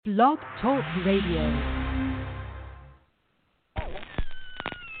Blog Talk Radio.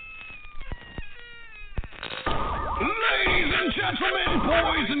 Ladies and gentlemen,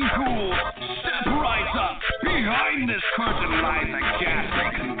 boys and ghouls, step right up. Behind this curtain lies a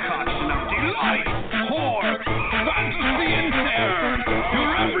ghastly concoction of delight, horror, fantasy, and terror. Your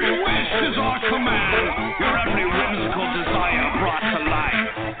every wish is our command, your every whimsical desire brought to life.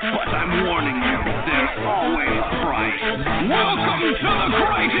 But I'm warning you, there's always a price. Welcome to the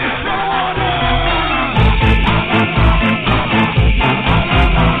greatest show on earth!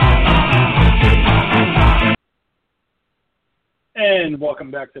 And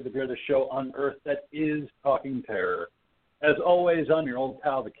welcome back to the greatest show on earth that is Talking Terror. As always, I'm your old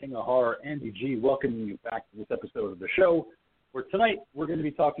pal, the King of Horror, Andy G, welcoming you back to this episode of the show, where tonight we're going to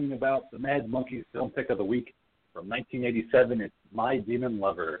be talking about the Mad Monkeys film pick of the week from 1987. It's My Demon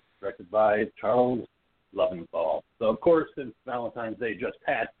Lover, directed by Charles Loventhal. So, of course, since Valentine's Day just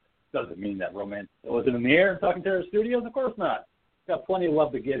passed, doesn't mean that romance wasn't in the air in Talking Terror Studios. Of course not. Got plenty of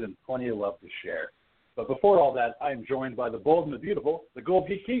love to give and plenty of love to share. But before all that, I am joined by the bold and the beautiful, the Gold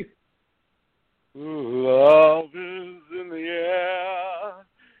Pete Keith. Love is in the air.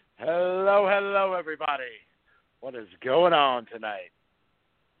 Hello, hello, everybody. What is going on tonight?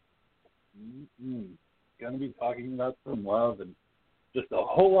 Going to be talking about some love and just a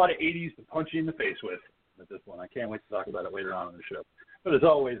whole lot of 80s to punch you in the face with this one. I can't wait to talk about it later on in the show. But as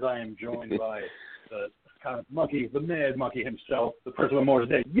always, I am joined by the kind of monkey, the mad monkey himself, the person with more to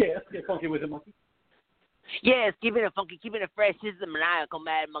say. Yes, get funky with it, monkey. Yes, keeping it funky, keeping it fresh. This is the maniacal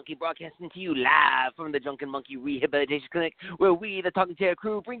Mad Monkey broadcasting to you live from the Drunken Monkey Rehabilitation Clinic, where we, the Talking Terror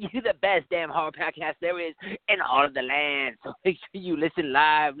crew, bring you the best damn horror podcast there is in all of the land. So make sure you listen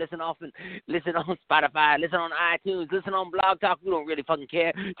live, listen often, listen on Spotify, listen on iTunes, listen on Blog Talk. We don't really fucking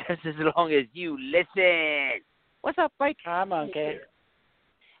care, just as long as you listen. What's up, Mike? Hi, Monkey.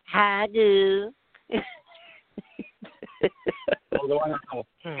 Hi, dude. Although I don't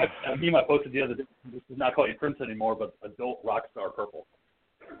know, me and I posted the other day, this is not called Prince anymore, but Adult Rockstar Purple.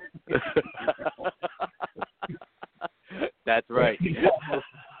 That's right.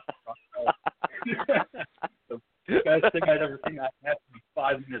 The best thing I'd ever seen. I had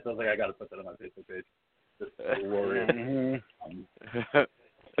 5 minutes. I was like, I got to put that on my Facebook page. Just to worry.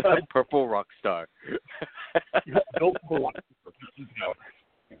 Purple Rockstar. Adult Purple Rockstar.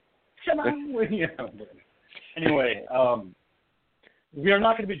 Anyway, we are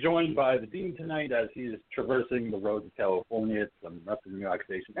not going to be joined by the Dean tonight as he is traversing the roads of California. It's some wrestling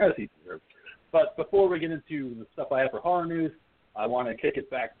relaxation, as he deserves. But before we get into the stuff I have for horror news, I want to kick it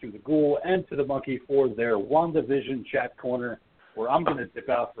back to the Ghoul and to the Monkey for their WandaVision chat corner, where I'm going to dip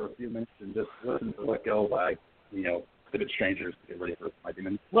out for a few minutes and just listen to Let Go by, Timid Strangers to get ready for My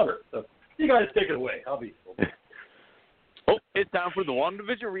Demon Lover. So you guys take it away. I'll be cool. Oh, it's time for the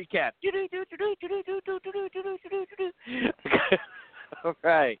WandaVision recap. All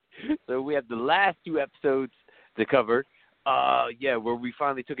right. So we have the last 2 episodes to cover. Where we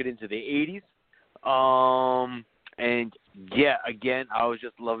finally took it into the 80s. And yeah, again, I was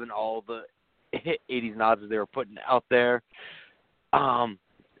just loving all the 80s nods that they were putting out there.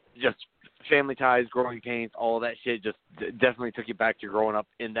 Just family ties, growing pains, all that shit just definitely took you back to growing up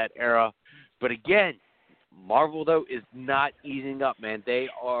in that era. But again, Marvel, though, is not easing up, man. They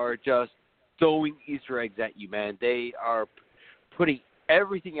are just throwing Easter eggs at you, man. They are putting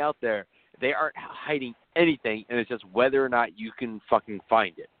everything out there. They aren't hiding anything, and it's just whether or not you can fucking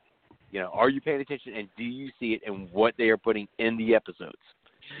find it. Are you paying attention, and do you see it in what they are putting in the episodes?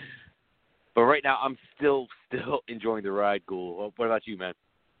 But right now, I'm still enjoying the ride, Ghoul. What about you, man?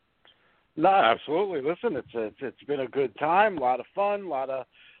 No, absolutely. Listen, it's been a good time, a lot of fun, a lot of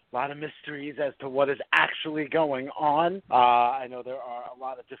mysteries as to what is actually going on. I know there are a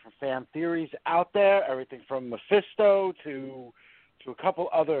lot of different fan theories out there, everything from Mephisto to a couple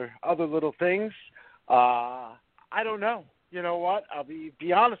other little things. I don't know. You know what? I'll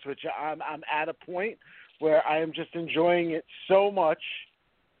be honest with you. I'm at a point where I am just enjoying it so much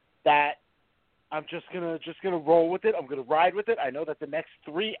that I'm just gonna roll with it. I'm gonna ride with it. I know that the next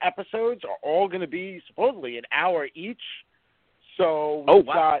 3 episodes are all gonna be supposedly an hour each. So we've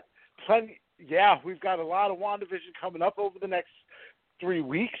got plenty. Yeah, we've got a lot of WandaVision coming up over the next 3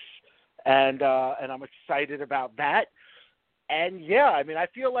 weeks, and I'm excited about that. And yeah, I mean, I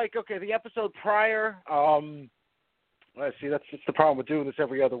feel like the episode prior. Let's see, that's the problem with doing this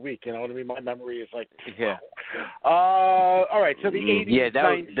every other week. You know what I mean? My memory is like, yeah. All right, so the 80s,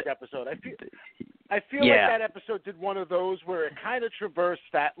 90s episode. I feel like that episode did one of those where it kind of traversed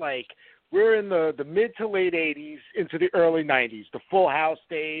that, like, we're in the mid to late 80s into the early 90s, the Full House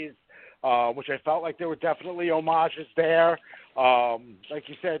days, which I felt like there were definitely homages there. Like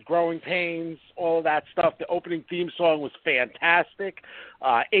you said, Growing Pains, all of that stuff. The opening theme song was fantastic.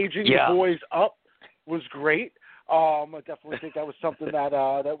 Aging the Boys Up was great. I definitely think that was something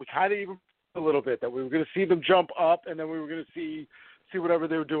that we kind of even a little bit, that we were going to see them jump up, and then we were going to see whatever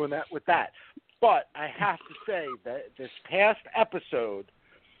they were doing with that. But I have to say that this past episode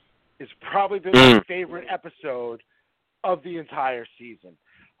is probably been my favorite episode of the entire season.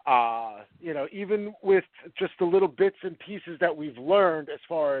 Even with just the little bits and pieces that we've learned as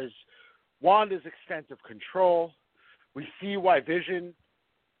far as Wanda's extent of control, we see why Vision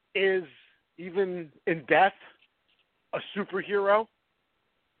is, even in death, a superhero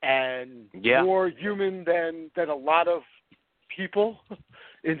and more human than a lot of people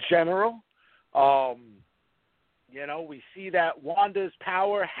in general. We see that Wanda's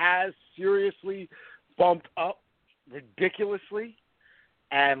power has seriously bumped up ridiculously.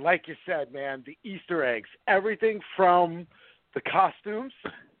 And like you said, man, the Easter eggs, everything from the costumes,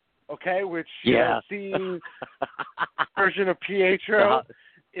 okay, which seeing version of Pietro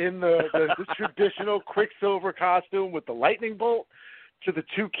in the traditional Quicksilver costume with the lightning bolt, to the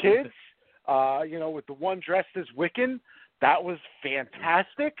two kids, with the one dressed as Wiccan, that was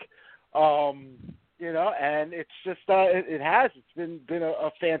fantastic. And it's just it's been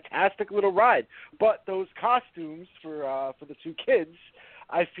a fantastic little ride. But those costumes for the two kids,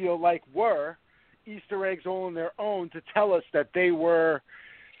 I feel like were Easter eggs all on their own to tell us that they were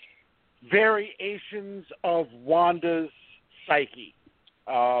variations of Wanda's psyche.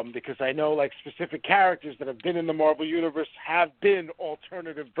 Because I know, like, specific characters that have been in the Marvel Universe have been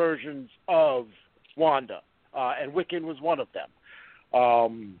alternative versions of Wanda, and Wiccan was one of them.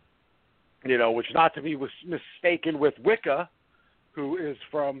 Which not to be mistaken with Wicca, who is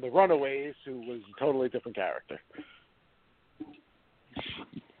from the Runaways, who was a totally different character.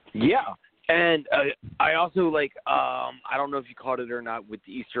 Yeah, and I also I don't know if you caught it or not with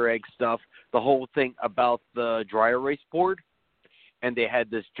the Easter egg stuff, the whole thing about the dry erase board. And they had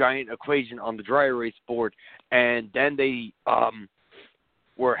this giant equation on the dry erase board, and then they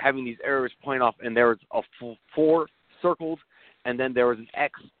were having these arrows point off, and there was a 4 circled, and then there was an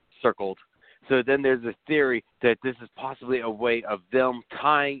X circled. So then there's a theory that this is possibly a way of them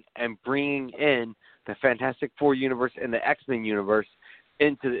tying and bringing in the Fantastic Four universe and the X-Men universe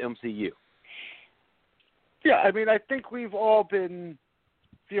into the MCU. Yeah, I mean, I think we've all been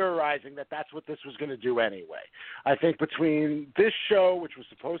theorizing that that's what this was going to do anyway. I think between this show, which was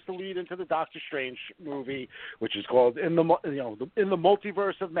supposed to lead into the Doctor Strange movie, which is called in the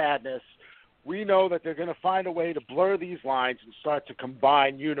Multiverse of Madness, we know that they're going to find a way to blur these lines and start to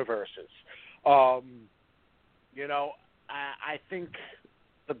combine universes. I think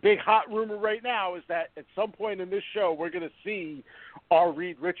the big hot rumor right now is that at some point in this show we're going to see our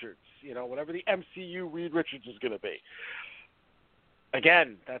Reed Richards, whatever the MCU Reed Richards is going to be.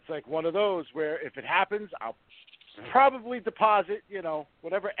 Again, that's like one of those where if it happens, I'll probably deposit,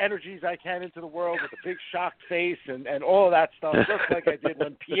 whatever energies I can into the world with a big shocked face and all of that stuff, just like I did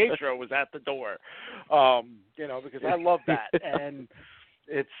when Pietro was at the door, because I love that. And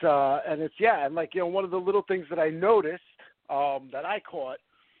one of the little things that I noticed that I caught,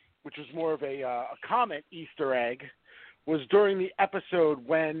 which was more of a comment Easter egg, was during the episode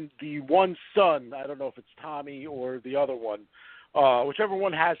when the one son, I don't know if it's Tommy or the other one, whichever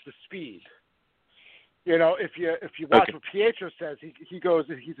one has the speed. If you watch what Pietro says, he goes,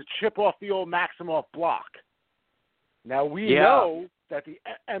 he's a chip off the old Maximoff block. Now we know that the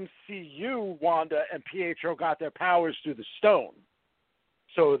MCU Wanda and Pietro got their powers through the stone,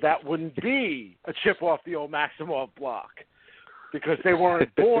 so that wouldn't be a chip off the old Maximoff block because they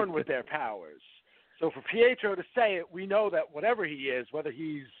weren't born with their powers. So for Pietro to say it, we know that whatever he is, whether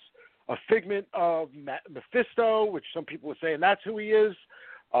he's a figment of Mephisto, which some people are saying that's who he is.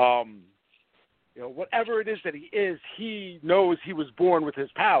 Whatever it is that he is, he knows he was born with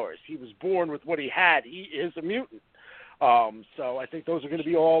his powers. He was born with what he had. He is a mutant. So I think those are going to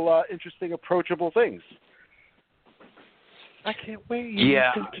be all interesting, approachable things. I can't wait.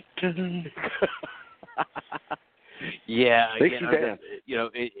 Yeah. Yeah,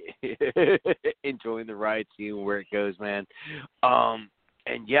 enjoying the ride, seeing where it goes, man.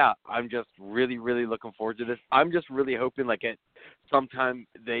 And yeah, I'm just really, really looking forward to this. I'm just really hoping, like, at sometime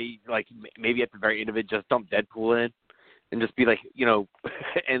they, like, maybe at the very end of it, just dump Deadpool in and just be like,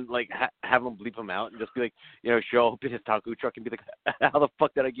 and like have him bleep him out and just be like, show up in his taco truck and be like, how the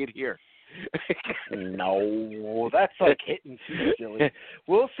fuck did I get here? No, that's like hitting too silly.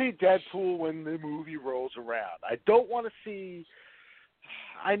 We'll see Deadpool when the movie rolls around. I don't want to see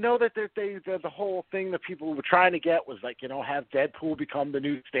I know that the whole thing that people were trying to get was like, have Deadpool become the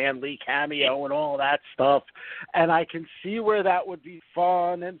new Stan Lee cameo and all that stuff. And I can see where that would be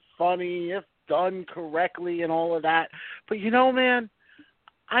fun and funny if done correctly and all of that. But man,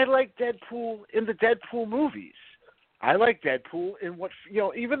 I like Deadpool in the Deadpool movies. I like Deadpool in what,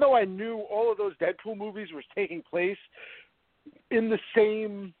 even though I knew all of those Deadpool movies were taking place in the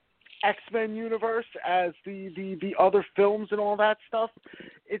same X-Men universe as the other films and all that stuff,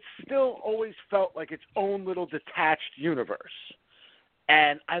 it still always felt like its own little detached universe.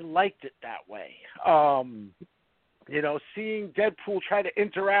 And I liked it that way. Seeing Deadpool try to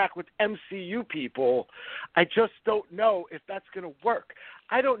interact with MCU people, I just don't know if that's going to work.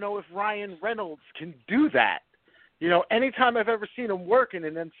 I don't know if Ryan Reynolds can do that. Anytime I've ever seen him work in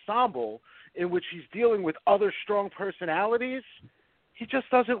an ensemble in which he's dealing with other strong personalities, he just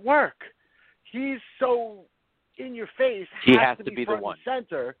doesn't work. He's so in your face, he has to be front the one and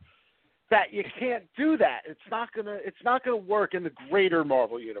center, that you can't do that. It's not gonna work in the greater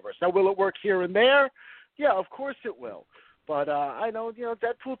Marvel universe. Now, will it work here and there? Yeah, of course it will. But I know,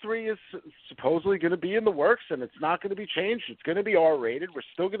 Deadpool 3 is supposedly going to be in the works, and it's not going to be changed. It's going to be R-rated. We're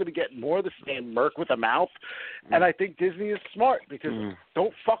still going to be getting more of the Stan Merc with a mouth. And I think Disney is smart because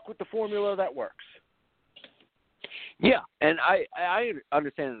don't fuck with the formula that works. Yeah, and I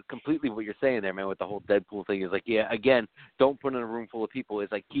understand completely what you're saying there, man, with the whole Deadpool thing. Is like, yeah, again, don't put in a room full of people.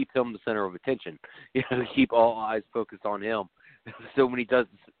 It's like, keep him the center of attention. Keep all eyes focused on him. So when he does,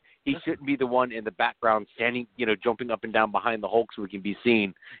 he shouldn't be the one in the background standing, jumping up and down behind the Hulk so he can be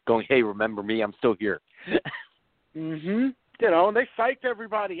seen going, hey, remember me, I'm still here. And they psyched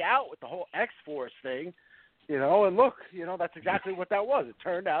everybody out with the whole X-Force thing. And look, that's exactly what that was. It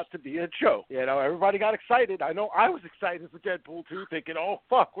turned out to be a joke. Everybody got excited. I know I was excited for Deadpool 2, thinking, oh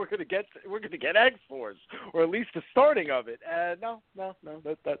fuck, we're gonna get X-Force, or at least the starting of it. And no,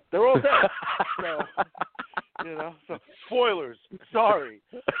 that they're all dead. So spoilers. Sorry,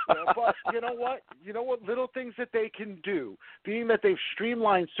 but you know what? Little things that they can do, being that they've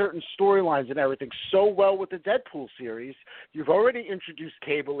streamlined certain storylines and everything so well with the Deadpool series. You've already introduced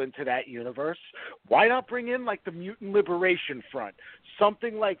Cable into that universe. Why not bring in like the Mutant Liberation Front,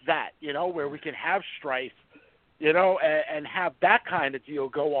 something like that? Where we can have strife. And have that kind of deal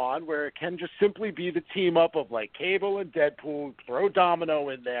go on where it can just simply be the team up of like Cable and Deadpool, throw Domino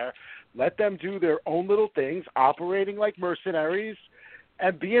in there, let them do their own little things, operating like mercenaries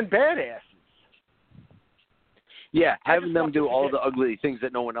and being badasses. Yeah, having them do all the ugly things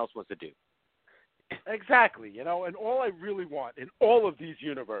that no one else wants to do. Exactly, and all I really want in all of these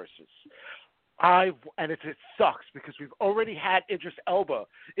universes, and it sucks because we've already had Idris Elba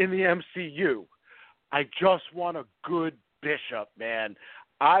in the MCU. I just want a good Bishop, man.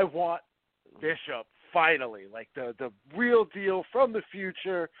 I want Bishop, finally. Like the real deal from the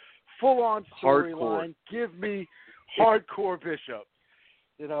future, full-on storyline. Give me hardcore Bishop.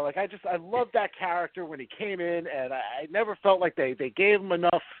 I love that character when he came in, and I never felt like they gave him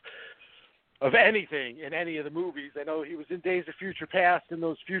enough of anything in any of the movies. I know he was in Days of Future Past in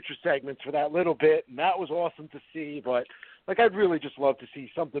those future segments for that little bit, and that was awesome to see, but I'd really just love to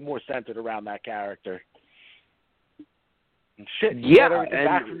see something more centered around that character. And shit, he got everything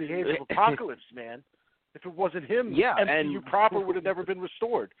back from the Age of Apocalypse, man. If it wasn't him, MCU proper would have never been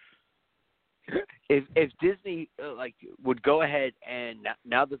restored. If Disney would go ahead and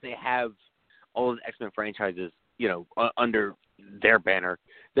now that they have all of the X-Men franchises, under their banner,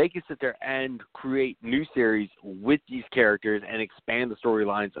 they can sit there and create new series with these characters and expand the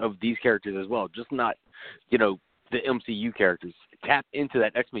storylines of these characters as well. Just not, the MCU characters. Tap into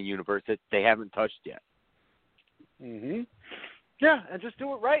that X-Men universe that they haven't touched yet. Yeah, and just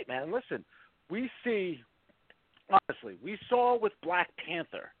do it right, man. Listen, we saw with Black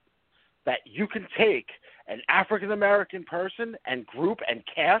Panther that you can take an African-American person and group and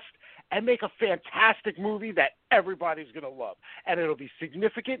cast and make a fantastic movie that everybody's going to love. And it'll be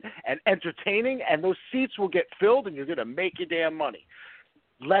significant and entertaining, and those seats will get filled, and you're going to make your damn money.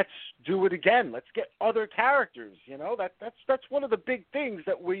 Let's do it again. Let's get other characters. That's one of the big things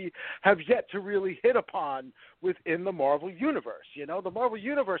that we have yet to really hit upon within the Marvel Universe. The Marvel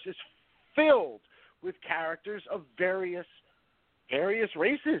Universe is filled with characters of various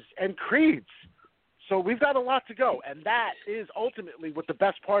races and creeds. So we've got a lot to go, and that is ultimately what the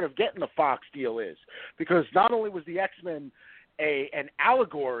best part of getting the Fox deal is, because not only was the X-Men an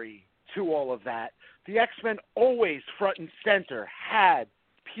allegory to all of that, the X-Men always front and center had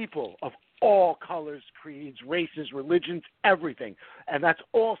people of all colors, creeds, races, religions, everything. And that's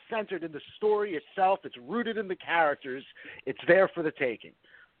all centered in the story itself. It's rooted in the characters. It's there for the taking.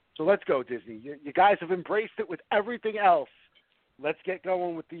 So let's go, Disney. You guys have embraced it with everything else. let's get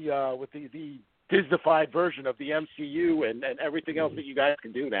going with the Disney-fied version of the MCU and everything else that you guys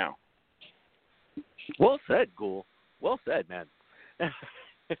can do now. Well said, Ghoul. Well said, man.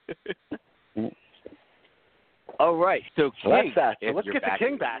 All right, so King, that's that. So if let's you're get the back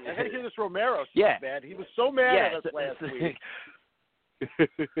King back. I got to hear this Romero stuff, man. He was so mad at us last week.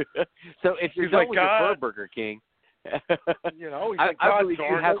 So if you're He's done like, with your God, Burger King, you know, he's like, God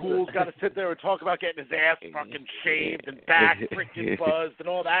darn, Ghoul's got to sit there and talk about getting his ass fucking shaved and back freaking buzzed and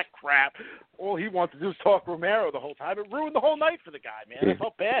all that crap. All he wants to do is talk Romero the whole time. It ruined the whole night for the guy, man. I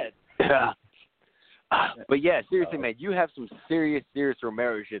felt bad. Yeah. But yeah, seriously, man, you have some serious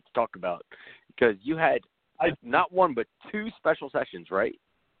Romero shit to talk about because you had not one but two special sessions, right?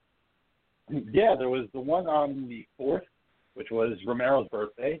 Yeah, there was the one on the 4th, which was Romero's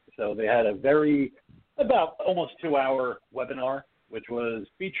birthday. So they had about almost 2-hour webinar, which was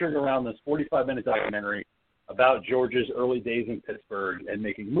featured around this 45-minute documentary about George's early days in Pittsburgh and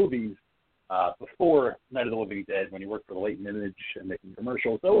making movies before Night of the Living Dead when he worked for the Leighton Image and making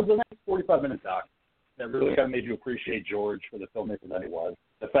commercials. So it was a nice 45-minute doc that really kind of made you appreciate George for the filmmaker that he was.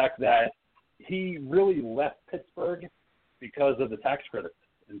 The fact that he really left Pittsburgh because of the tax credits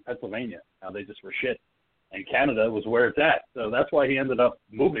in Pennsylvania. How they just were shit. And Canada was where it's at. So that's why he ended up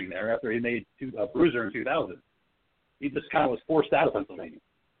moving there after he made Bruiser in 2000. He just kind of was forced out of Pennsylvania.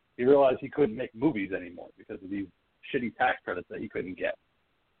 He realized he couldn't make movies anymore because of these shitty tax credits that he couldn't get.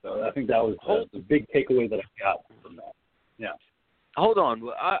 So I think that was the big takeaway that I got from that. Yeah. Hold on.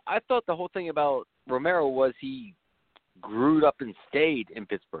 I thought the whole thing about Romero was he grew up and stayed in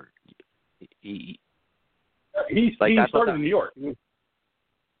Pittsburgh. He started in New York.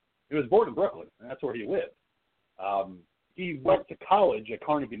 He was born in Brooklyn, and that's where he lived. He went to college at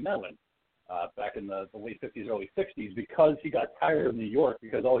Carnegie Mellon back in the late 50s, early 60s because he got tired of New York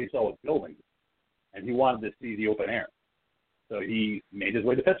because all he saw was buildings, and he wanted to see the open air. So he made his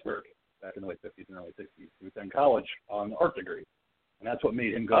way to Pittsburgh back in the late 50s and early 60s. He was in college on an art degree, and that's what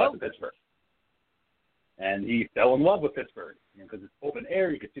made him go out to Pittsburgh. And he fell in love with Pittsburgh because it's open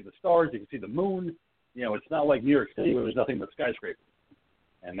air. You can see the stars. You can see the moon. You know, it's not like New York City where there's nothing but skyscrapers.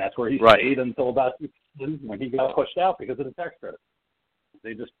 And that's where he stayed until about 2000 when he got pushed out because of the tax credits.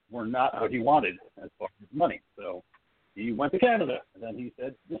 They just were not what he wanted as far as money. So he went to Canada, and then he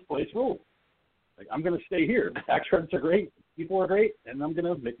said, this place rules. Like, I'm going to stay here. The tax credits are great. People are great, and I'm going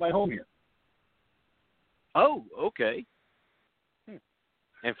to make my home here. Oh, okay.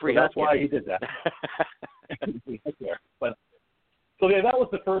 And free so that's why he did that. But so yeah, that was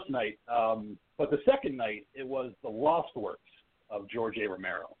the first night. But the second night, it was the lost works of George A.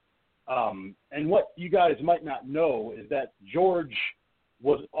 Romero. And what you guys might not know is that George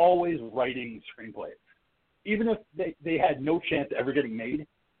was always writing screenplays. Even if they had no chance of ever getting made,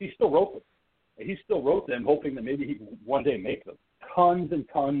 he still wrote them. And he still wrote them hoping that maybe he could one day make them. Tons and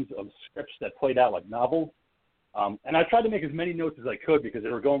tons of scripts that played out like novels. And I tried to make as many notes as I could because they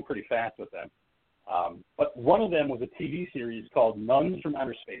were going pretty fast with them. But one of them was a TV series called Nuns from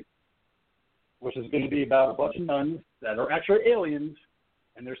Outer Space, which is going to be about a bunch of nuns that are actually aliens,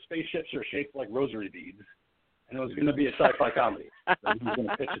 and their spaceships are shaped like rosary beads. And it was going to be a sci-fi comedy. So he was going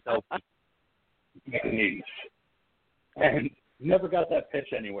to pitch it out in the 80s. And never got that pitch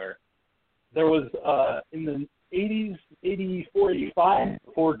anywhere. There was, in the 80s, 84, 85,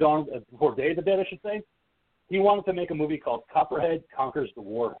 before Day of the Dead, I should say, he wanted to make a movie called Copperhead Conquers the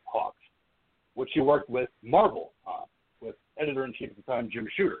War Hawks, which he worked with Marvel on, with editor-in-chief at the time, Jim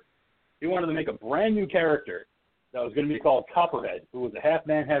Shooter. He wanted to make a brand new character that was going to be called Copperhead, who was a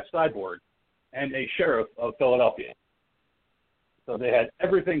half-man, half-cyborg, and a sheriff of Philadelphia. So they had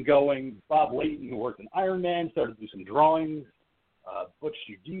everything going. Bob Layton, who worked in Iron Man, started to do some drawings. Butch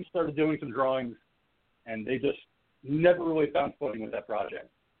G. started doing some drawings, and they just never really found footing with that project.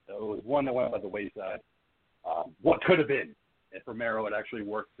 So it was one that went by the wayside. What could have been if Romero had actually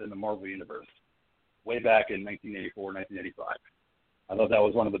worked in the Marvel Universe way back in 1984, 1985. I thought that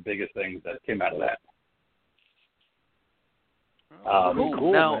was one of the biggest things that came out of that.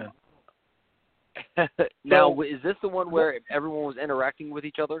 Cool. Now, is this the one where everyone was interacting with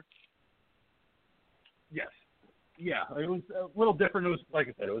each other? Yes. Yeah, it was a little different. It was, like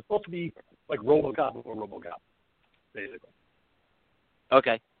I said, it was supposed to be like RoboCop before RoboCop, basically.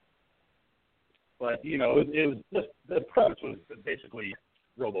 Okay. But, you know, it was just, the premise was basically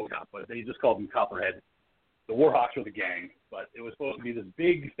RoboCop, but they just called him Copperhead. The Warhawks were the gang, but it was supposed to be this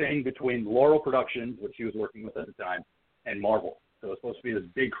big thing between Laurel Productions, which he was working with at the time, and Marvel. So it was supposed to be this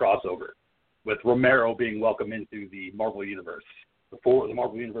big crossover with Romero being welcomed into the Marvel Universe before the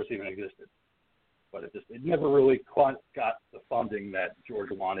Marvel Universe even existed. But it never really got the funding that George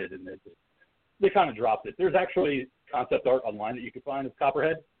wanted, and it just they kind of dropped it. There's actually concept art online that you can find of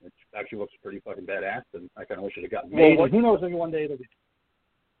Copperhead, which actually looks pretty fucking badass, and I kind of wish it had gotten made. Who knows, maybe one day it'll be.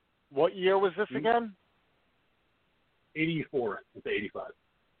 What year was this again? 84 to 85.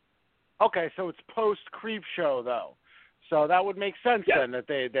 Okay, so it's post Creep Show though, so that would make sense then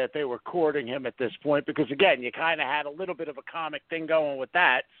that they were courting him at this point, because again, you kind of had a little bit of a comic thing going with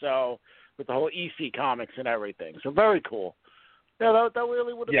that, so with the whole EC comics and everything. So very cool. Yeah, that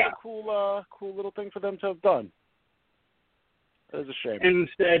really would have been a cool little thing for them to have done. It was a shame. And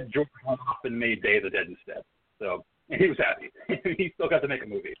instead, George went off and made Day of the Dead instead. So he was happy. He still got to make a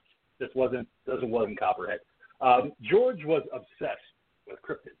movie. This wasn't Copperhead. George was obsessed with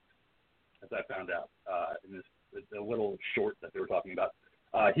cryptids, as I found out in the little short that they were talking about.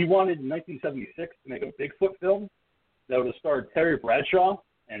 He wanted in 1976 to make a Bigfoot film that would have starred Terry Bradshaw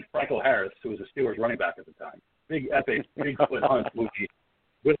and Franco Harris, who was a Steelers running back at the time. Big epic Bigfoot hunt movie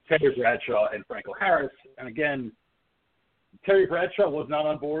with Terry Bradshaw and Franco Harris. And again, Terry Bradshaw was not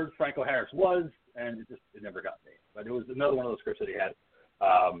on board. Franco Harris was, and it never got made. But it was another one of those scripts that he had.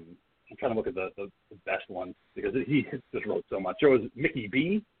 I'm trying to look at the best ones because he just wrote so much. There was Mickey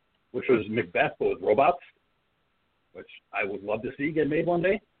B, which was Macbeth but with robots, which I would love to see get made one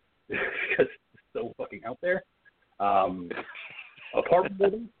day because it's so fucking out there. Apartment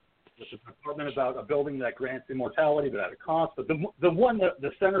Building, which is an apartment about a building that grants immortality but at a cost. But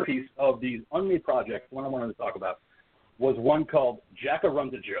the centerpiece of these unmade projects, one I wanted to talk about, was one called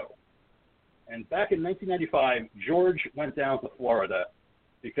Jack-a-Run-to Joe. And back in 1995, George went down to Florida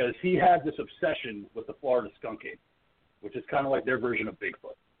because he had this obsession with the Florida skunk ape, which is kind of like their version of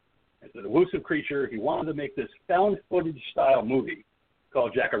Bigfoot. It's an elusive creature. He wanted to make this found footage style movie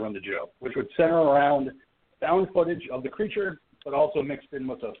called Jack-a-Run-to Joe, which would center around found footage of the creature, but also mixed in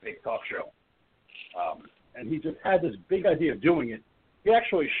with a fake talk show. And he just had this big idea of doing it. He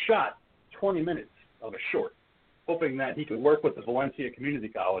actually shot 20 minutes of a short, hoping that he could work with the Valencia Community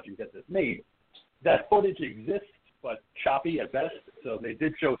College and get this made. That footage exists, but choppy at best, so they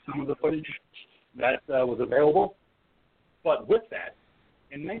did show some of the footage that was available. But with that,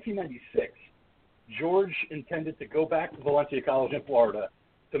 in 1996, George intended to go back to Valencia College in Florida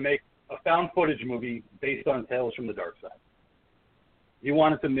to make a found footage movie based on Tales from the Dark Side. He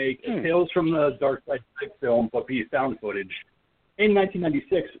wanted to make a Tales from the Dark Side type film, but be found footage in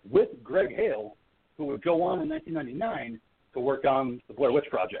 1996 with Greg Hale, who would go on in 1999 to work on the Blair Witch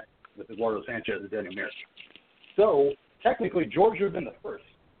Project with Eduardo Sanchez and Daniel Mears. So technically, George would have been the first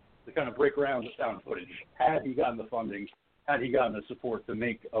to kind of break around with found footage had he gotten the funding, had he gotten the support to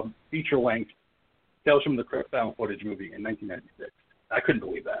make a feature-length Tales from the Crypt found footage movie in 1996. I couldn't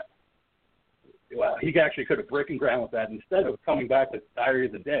believe that. Well, he actually could have broken ground with that instead of coming back to Diary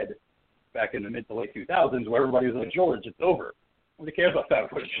of the Dead back in the mid to late 2000s where everybody was like, George, it's over. Nobody cares about found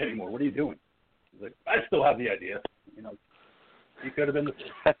footage anymore. What are you doing? He's like, I still have the idea. You know, he could have been the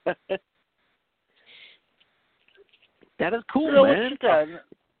first. That is cool, man.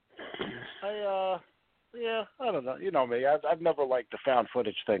 I don't know. You know me. I've never liked the found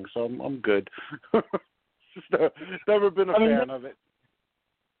footage thing, so I'm good. Just never been a fan of it.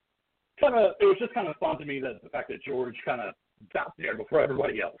 It was just kind of fun to me that the fact that George kind of got there before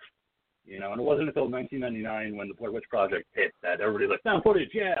everybody else, you know. And it wasn't until 1999 when the Blair Witch Project hit that everybody was like, found footage,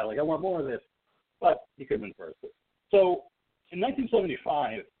 yeah, like I want more of this. But he could have been first. So in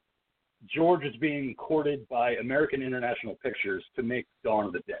 1975, George is being courted by American International Pictures to make Dawn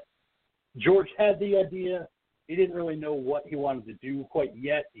of the Dead. George had the idea. He didn't really know what he wanted to do quite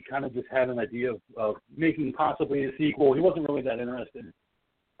yet. He kind of just had an idea of making possibly a sequel. He wasn't really that interested.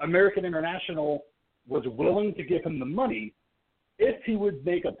 American International was willing to give him the money if he would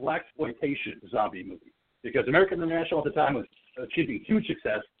make a blaxploitation zombie movie. Because American International at the time was achieving huge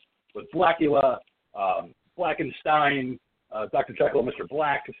success with Blackula, Blackenstein, Dr. Jekyll and Mr.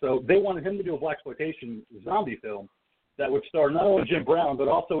 Black. So they wanted him to do a blaxploitation zombie film that would star not only Jim Brown, but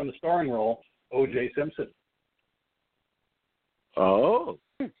also in the starring role, O.J. Simpson. Oh.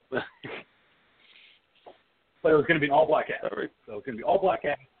 But it was going to be an all-black cast. So it was going to be all-black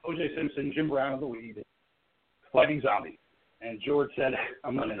cast, O.J. Simpson, Jim Brown the lead, fighting zombies. And George said,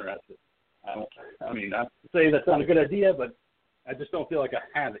 I'm not interested. Not to say that's not a good idea, but I just don't feel like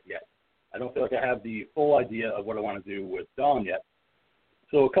I have it yet. I don't feel like I have the full idea of what I want to do with Dawn yet.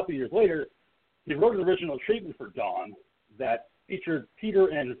 So a couple of years later, he wrote an original treatment for Dawn that featured Peter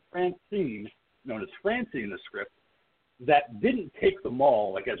and Francine, known as Francie in the script, that didn't take the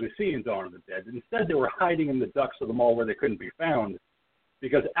mall, like as we see in Dawn of the Dead. Instead, they were hiding in the ducts of the mall where they couldn't be found,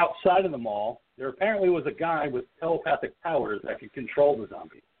 because outside of the mall, there apparently was a guy with telepathic powers that could control the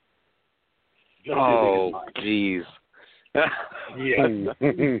zombies. Oh, jeez. Yeah.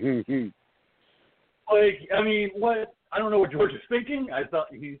 Like, I mean, what? I don't know what George is thinking.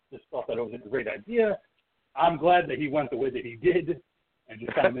 He just thought that it was a great idea. I'm glad that he went the way that he did and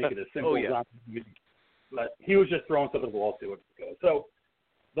just kind of make it as simple as zombie. But he was just throwing stuff at the wall to it. So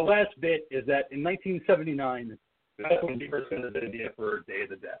the last bit is that in 1979, that's when he first got the idea for Day of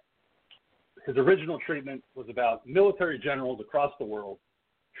the Dead. His original treatment was about military generals across the world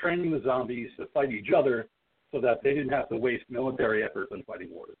training the zombies to fight each other so that they didn't have to waste military efforts on fighting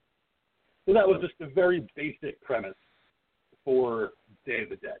wars. So that was just a very basic premise for Day of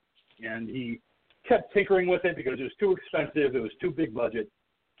the Dead. And he kept tinkering with it because it was too expensive, it was too big budget.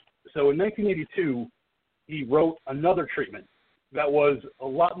 So in 1982, he wrote another treatment that was a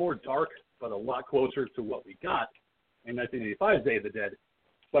lot more dark, but a lot closer to what we got in 1985's Day of the Dead.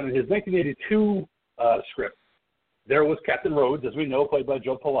 But in his 1982 script, there was Captain Rhodes, as we know, played by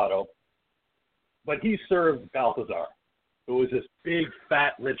Joe Pilato, but he served Balthazar, who was this big,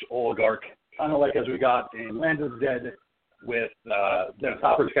 fat, rich oligarch, kind of like as we got in Land of the Dead with Dennis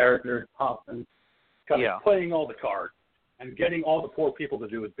Hopper's character, Hoffman, kind of playing all the cards and getting all the poor people to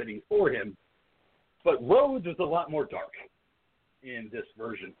do his bidding for him. But Rhodes was a lot more dark in this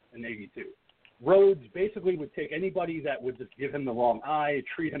version in 82. Rhodes basically would take anybody that would just give him the wrong eye,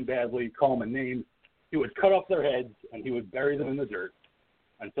 treat him badly, call him a name. He would cut off their heads and he would bury them in the dirt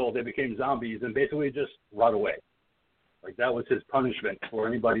until they became zombies and basically just rot away. Like that was his punishment for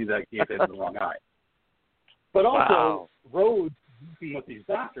anybody that gave him the wrong eye. But also, Rhodes working with these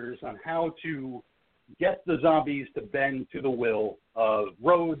doctors on how to get the zombies to bend to the will of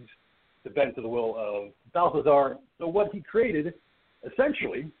Rhodes, to bend to the will of Balthazar. So what he created,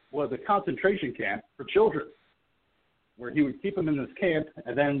 essentially, was a concentration camp for children, where he would keep them in this camp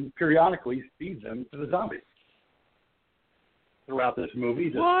and then periodically feed them to the zombies. Throughout this movie,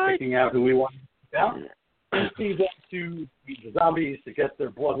 just picking out who we want to down, feed them to the zombies to get their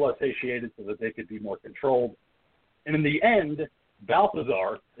blood less satiated so that they could be more controlled. And in the end,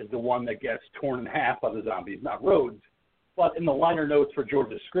 Balthazar is the one that gets torn in half by the zombies, not Rhodes. But in the liner notes for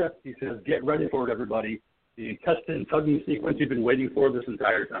George's script, he says, "Get ready for it, everybody. The intestine tugging sequence you've been waiting for this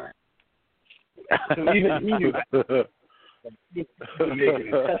entire time." So even he knew that. He was making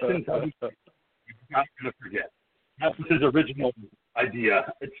intestine tugging. You're not going to forget. That was his original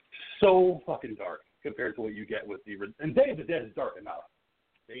idea. It's so fucking dark compared to what you get with the – and Day of the Dead is dark enough,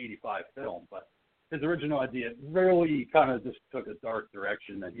 the 85 film, but his original idea really kind of just took a dark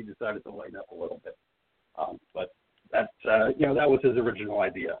direction and he decided to lighten up a little bit. But that's, that was his original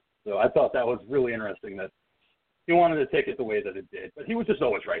idea. So I thought that was really interesting that he wanted to take it the way that it did. But he was just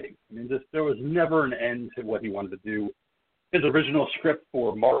always writing. I mean, there was never an end to what he wanted to do. His original script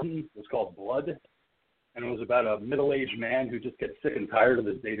for Martin was called Blood, and it was about a middle-aged man who just gets sick and tired of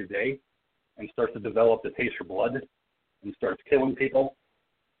his day-to-day and starts to develop the taste for blood and starts killing people,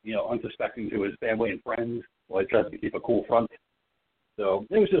 unsuspecting to his family and friends while he tries to keep a cool front. So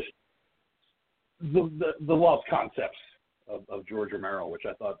it was just the lost concepts of George Romero, which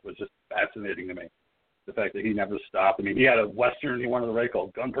I thought was just fascinating to me. The fact that he never stopped. I mean, he had a Western he wanted to write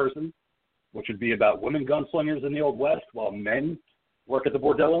called Gun Person, which would be about women gunslingers in the Old West while men work at the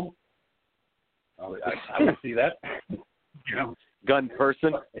bordello. I would see that. Gun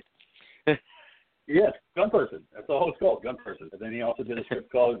Person? Yes, Gun Person. That's all it's called, Gun Person. And then he also did a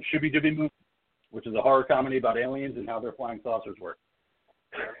script called Shooby Dooby Movie, which is a horror comedy about aliens and how their flying saucers work.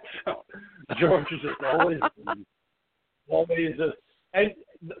 So George is just always just, and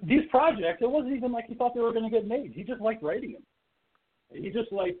these projects, it wasn't even like he thought they were going to get made. He just liked writing them. He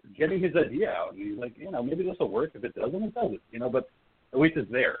just liked getting his idea out. And he's like, maybe this will work. If it doesn't, it doesn't. But at least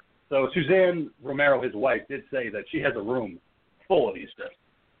it's there. So Suzanne Romero, his wife, did say that she has a room full of these scripts,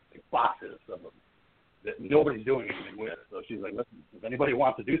 like boxes of them, that nobody's doing anything with. So she's like, listen, if anybody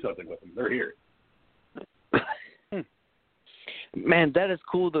wants to do something with them, they're here. Man, that is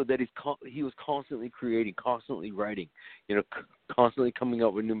cool though. That he was constantly creating, constantly writing, constantly coming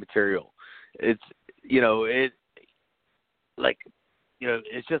up with new material. It's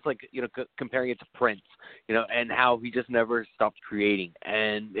it's just like comparing it to Prince, and how he just never stopped creating.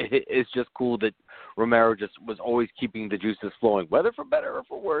 And it's just cool that Romero just was always keeping the juices flowing, whether for better or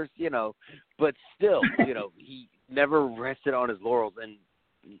for worse, But still, he never rested on his laurels and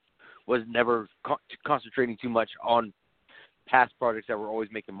was never concentrating too much on past projects that were always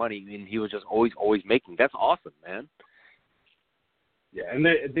making money, and he was just always making. That's awesome, man. Yeah, and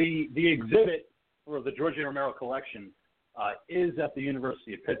the exhibit for the George A. Romero collection is at the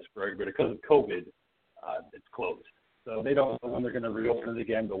University of Pittsburgh, but because of COVID, it's closed. So they don't know when they're going to reopen it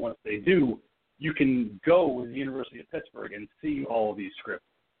again, but once they do, you can go to the University of Pittsburgh and see all of these scripts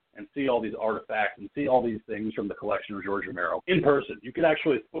and see all these artifacts and see all these things from the collection of George Romero in person. You could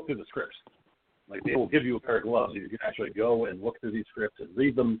actually look through the scripts. Like, they will give you a pair of gloves. You can actually go and look through these scripts and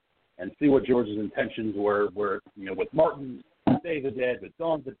read them and see what George's intentions were with Martin, Day of the Dead, with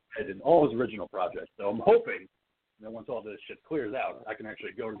Dawn of the Dead, and all his original projects. So I'm hoping that once all this shit clears out, I can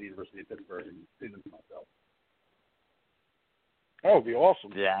actually go to the University of Pittsburgh and see them for myself. That would be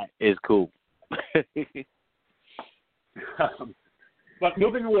awesome. That is cool. But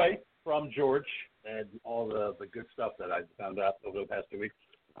moving away from George and all the good stuff that I found out over the past 2 weeks,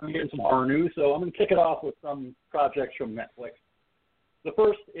 I'm getting some horror news, so I'm going to kick it off with some projects from Netflix. The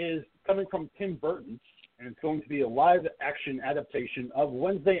first is coming from Tim Burton, and it's going to be a live-action adaptation of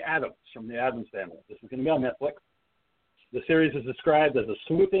Wednesday Addams from the Addams Family. This is going to be on Netflix. The series is described as a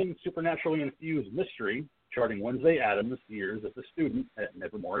sleuthing, supernaturally infused mystery charting Wednesday Addams' years as a student at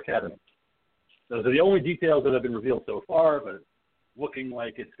Nevermore Academy. Those are the only details that have been revealed so far, but it's looking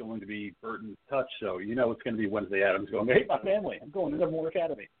like it's going to be Burton's touch, so you know it's going to be Wednesday Addams going, I hate my family, I'm going to Nevermore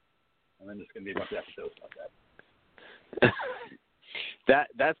Academy. And then there's going to be a bunch of episodes about that.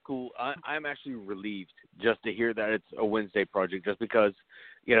 That's cool. I'm actually relieved just to hear that it's a Wednesday project, just because,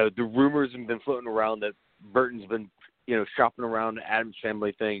 the rumors have been floating around that Burton's been, shopping around the Addams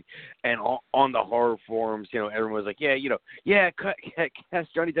Family thing, and on the horror forums, everyone was like,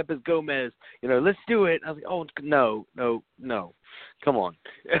 cast Johnny Depp as Gomez, let's do it. I was like, oh, no, come on.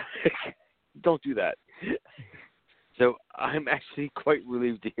 Don't do that. So I'm actually quite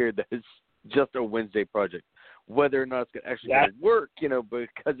relieved to hear that it's just a Wednesday project. Whether or not it's actually going to work,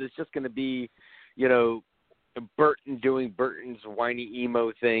 because it's just going to be, Burton doing Burton's whiny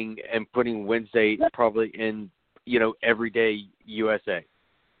emo thing and putting Wednesday probably in, Everyday USA.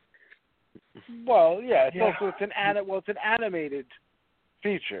 Well, yeah, it's an animated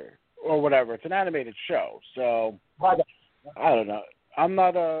feature or whatever. It's an animated show. So I don't know. I'm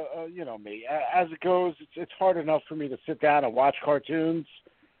not me. As it goes, it's hard enough for me to sit down and watch cartoons.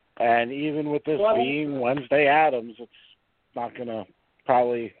 And even with this being Wednesday Addams, it's not going to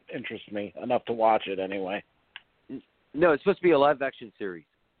probably interest me enough to watch it anyway. No, it's supposed to be a live-action series.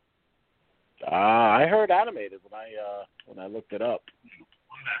 I heard animated when I looked it up.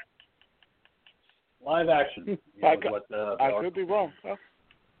 Live action. I could be wrong. Oh.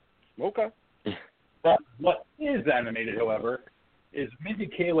 Okay. But what is animated, however, is Mindy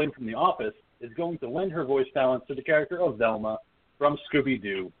Kaling from The Office is going to lend her voice talents to the character of Velma from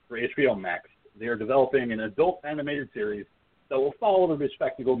Scooby-Doo for HBO Max. They are developing an adult animated series that will follow the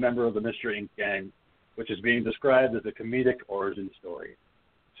respectable member of the Mystery Inc. gang, which is being described as a comedic origin story.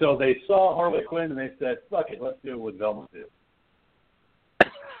 So they saw Harley Quinn and they said, fuck it, let's do it with Velma too.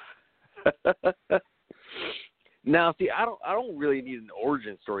 Now, see, I don't really need an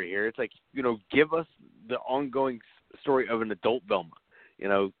origin story here. It's like, give us the ongoing story of an adult Velma.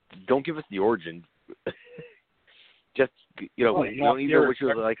 Don't give us the origin. Just, you don't even know what she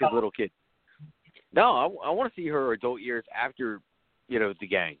was like as a little kid. No, I want to see her adult years after, the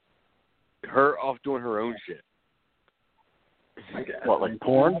gang. Her off doing her own shit. What, like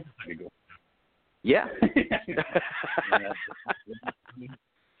porn? Yeah.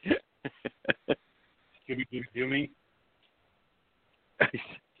 Scooby-Doo me?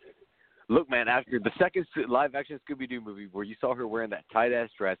 Look, man, after the second live-action Scooby-Doo movie where you saw her wearing that tight-ass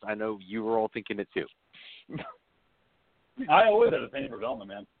dress, I know you were all thinking it too. I always had a thing for Velma,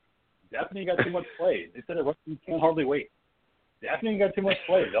 man. Daphne got too much play. They said you can't hardly wait. Daphne got too much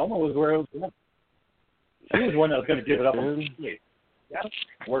play. Velma was where it was going. She was the one that was going to give it up. Yeah,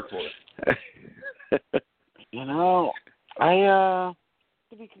 work for it.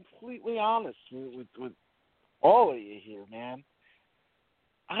 To be completely honest with all of you here, man,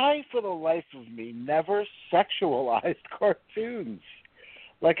 I, for the life of me, never sexualized cartoons.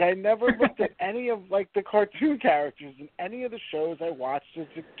 Like, I never looked at any of, the cartoon characters in any of the shows I watched as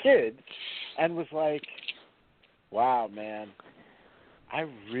a kid and was like, wow, man, I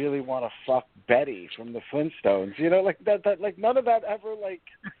really want to fuck Betty from the Flintstones. That none of that ever,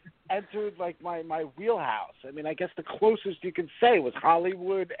 entered, my wheelhouse. I mean, I guess the closest you could say was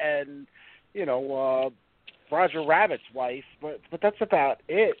Hollywood and, Roger Rabbit's wife, but that's about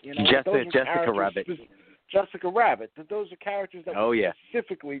it. Jessica Rabbit. Jessica Rabbit. Those are characters that were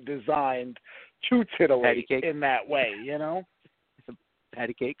specifically designed to titillate in that way,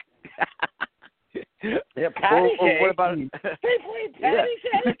 Patty cake. Yeah, patty cake. What about they played patty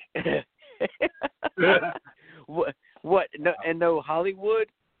cake? What? No, and no Hollywood?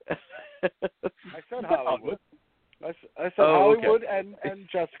 I said Hollywood. I said Hollywood and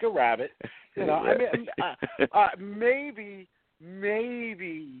Jessica Rabbit. I mean,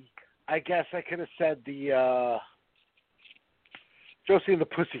 maybe. I guess I could have said the Josie and the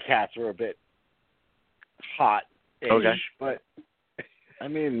Pussycats are a bit hot-ish, but I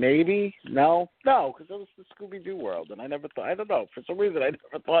mean, maybe. No, because it was the Scooby-Doo world, and I don't know, for some reason I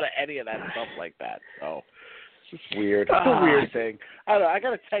never thought of any of that stuff like that. So it's just weird. It's a weird thing. I don't know. I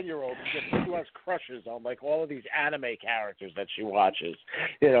got a 10-year-old who has crushes on like all of these anime characters that she watches,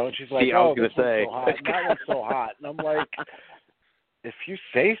 and she's like, See, I was gonna this say. one's so hot, and that one's so hot, and I'm like, if you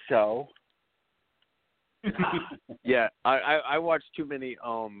say so. Yeah, I watch too many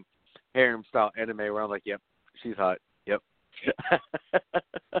harem style anime where I'm like, yep, she's hot. Yep.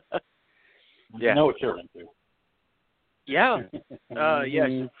 Yeah. I know what you're into. Yeah.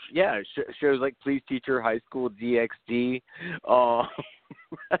 Shows like Please Teacher, High School DxD,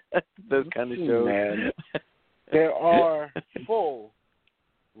 those kind of shows. Man. There are full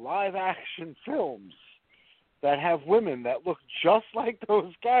live-action films that have women that look just like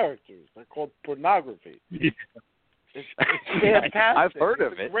those characters. They're called pornography. Yeah. It's fantastic. I've heard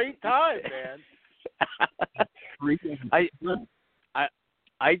of it's it. A great time, man.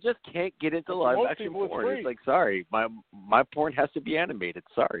 I just can't get into live most action people, it's porn. free. It's like, sorry, my porn has to be animated.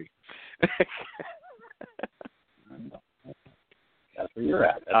 Sorry. That's where you're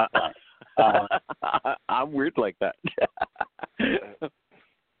at. That's fine. I'm weird like that.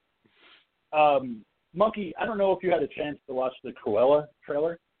 Monkey, I don't know if you had a chance to watch the Cruella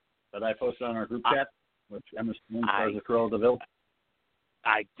trailer that I posted on our group chat, which Emma Stone stars as Cruella de Vil.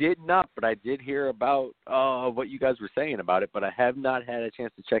 I did not, but I did hear about what you guys were saying about it, but I have not had a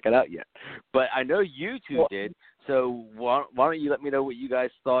chance to check it out yet. But I know you two did, so why don't you let me know what you guys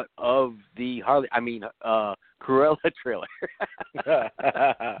thought of the Cruella trailer? Yeah.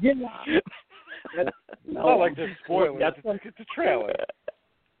 No, I like to spoil it. It's a trailer.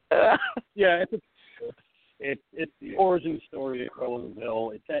 Yeah, it's the origin story of Cruella de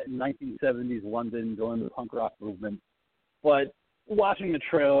Vil. It's set in 1970s London during the punk rock movement. But watching the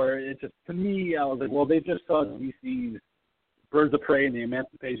trailer, it just, to me, I was like, well, they just saw DC's Birds of Prey and the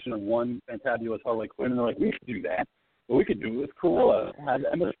Emancipation of One Fantabulous Harley Quinn, and they're like, we could do that. But we could do it with Cruella. Have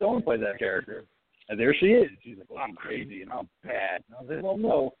Emma Stone play that character. And there she is. She's like, well, I'm crazy and I'm bad. And I was like, well,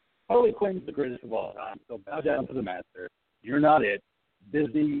 no. Harley Quinn's the greatest of all time, so bow down to the master. You're not it.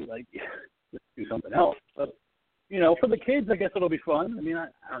 Disney, like, let's do something else. But, for the kids, I guess it'll be fun. I mean, I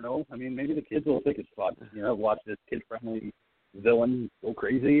don't know. I mean, maybe the kids will think it's fun. Watch this kid-friendly villain go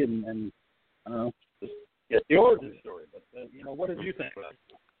crazy and I don't know, just get the origin story. But, what did you think about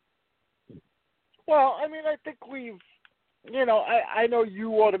it? Well, I mean, I think I know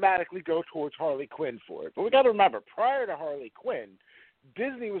you automatically go towards Harley Quinn for it, but we got to remember, prior to Harley Quinn,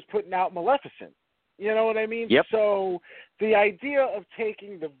 Disney was putting out Maleficent. You know what I mean? Yep. So the idea of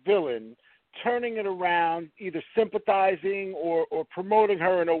taking the villain, turning it around, either sympathizing or promoting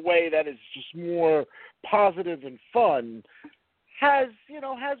her in a way that is just more positive and fun, has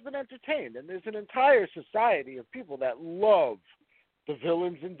been entertained. And there's an entire society of people that love the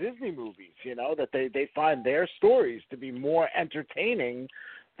villains in Disney movies, that they find their stories to be more entertaining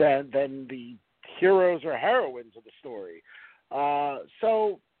than the heroes or heroines of the story.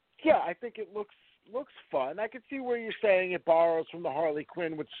 So, yeah, I think it looks fun. I can see where you're saying it borrows from the Harley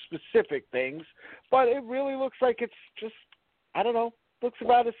Quinn with specific things, but it really looks like it's just, I don't know, looks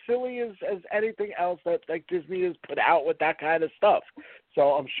about as silly as anything else that like Disney has put out with that kind of stuff.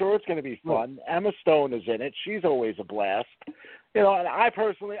 So I'm sure it's going to be fun. Emma Stone is in it. She's always a blast. And I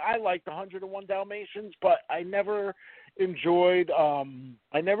personally, I liked 101 Dalmatians, but I never enjoyed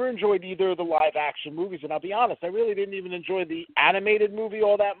either of the live action movies. And I'll be honest, I really didn't even enjoy the animated movie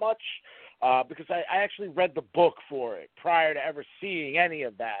all that much. Because I actually read the book for it prior to ever seeing any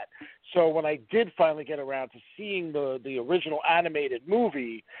of that. So when I did finally get around to seeing the original animated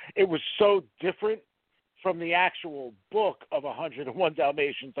movie, it was so different from the actual book of 101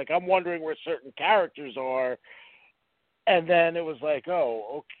 Dalmatians. Like, I'm wondering where certain characters are. And then it was like,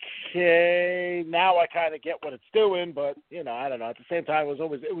 oh, okay, now I kind of get what it's doing. But, I don't know. At the same time,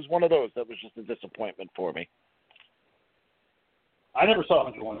 it was one of those that was just a disappointment for me. I never saw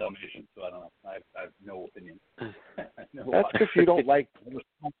 101 Dalmatians, so I don't know. I have no opinion. That's because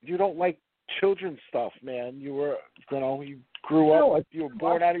you don't like children's stuff, man. You grew up, you were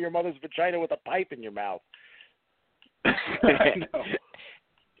born out of your mother's vagina with a pipe in your mouth. I know.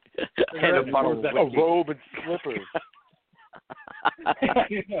 And a bottle of whiskey. A robe and slippers.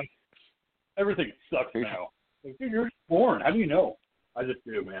 Everything sucks now. Like, dude, you're born. How do you know? I just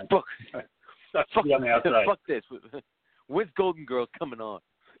do, man. Sucks to be on the outside. Fuck this. When's Golden Girls coming on?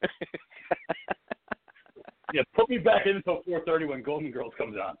 Yeah, put me back in until 4:30 when Golden Girls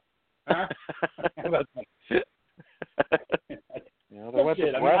comes on. Huh? How about that? They went to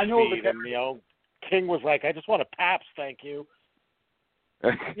breastfeed, and King was like, "I just want a Pabst, thank you."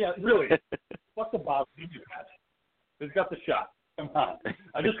 Yeah, really. Fuck the bottle. He's got the shot. Come on.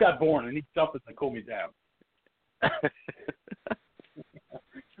 I just got born. I need something to cool me down.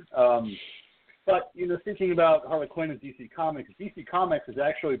 But, thinking about Harley Quinn and DC Comics is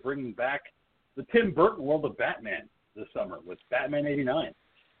actually bringing back the Tim Burton world of Batman this summer with Batman 89.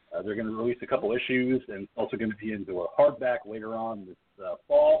 They're going to release a couple issues, and it's also going to be into a hardback later on this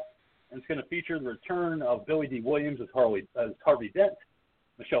fall. And it's going to feature the return of Billy D. Williams as Harvey Dent,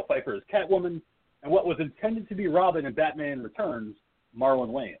 Michelle Pfeiffer as Catwoman, and what was intended to be Robin in Batman Returns, Marlon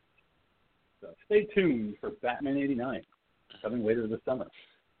Wayans. So stay tuned for Batman 89 coming later this summer.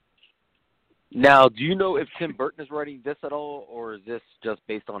 Now, do you know if Tim Burton is writing this at all, or is this just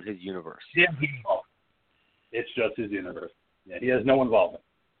based on his universe? Yeah, it's just his universe. Yeah, he has no involvement.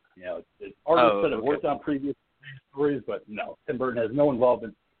 It's artists that have worked on previous stories, but no, Tim Burton has no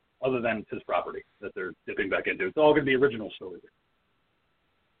involvement other than it's his property that they're dipping back into. It's all going to be original stories.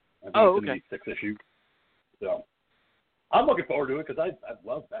 I think it's going to be 6 issues. So I'm looking forward to it because I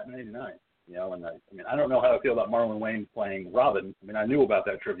love Batman 89. And I don't know how I feel about Marlon Wayans playing Robin. I mean, I knew about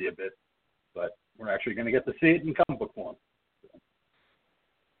that trivia bit, but we're actually going to get to see it in comic book form. So.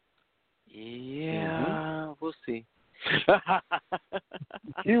 Yeah, we'll see.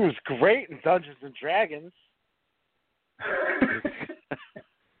 He was great in Dungeons and Dragons.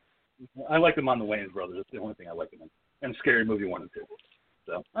 I liked him on the Wayans Brothers. That's the only thing I liked him in. And Scary Movie 1 and 2.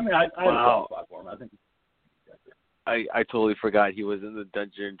 So, I mean, I have a soft spot for him. I think. I totally forgot he was in the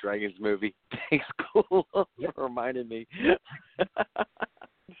Dungeons and Dragons movie. Thanks, Cool, for reminding me.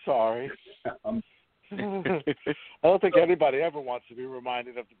 Sorry. I don't think anybody ever wants to be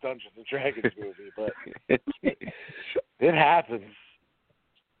reminded of the Dungeons and Dragons movie, but it happens.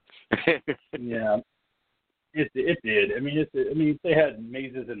 Yeah, it did. I mean, they had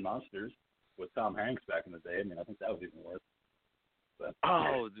Mazes and Monsters with Tom Hanks back in the day. I mean, I think that was even worse. But,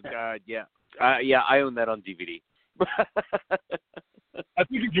 oh God, yeah, I own that on DVD. I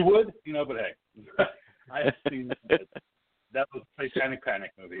figured you would, but hey, I have seen that. That was a Satanic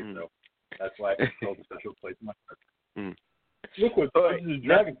Panic movie, so that's why I held a special place in my heart. Look what Dungeons &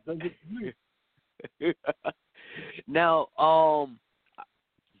 Dragons does to me. Now,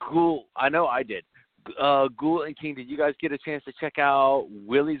 Ghoul, I know I did. Ghoul and King, did you guys get a chance to check out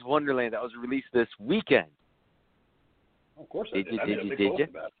Willy's Wonderland that was released this weekend? Of course I did. Did you?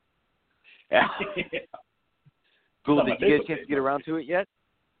 Yeah. Ghoul, did you get a chance to get around to it yet?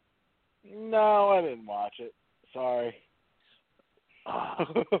 No, I didn't watch it. Sorry.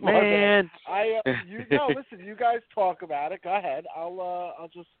 Oh, man. Listen, you guys talk about it. Go ahead.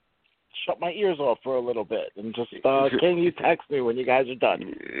 I'll just shut my ears off for a little bit and just can you text me when you guys are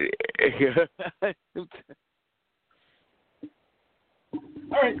done?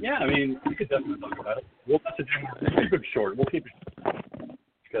 All right, yeah, I mean, we could definitely talk about it. We'll keep it short. We'll keep it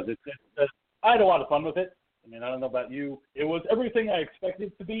because I had a lot of fun with it. I mean, I don't know about you. It was everything I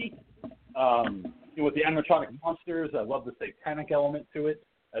expected it to be. With the animatronic monsters, I love the satanic element to it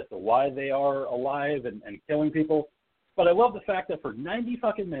as to why they are alive and killing people. But I love the fact that for 90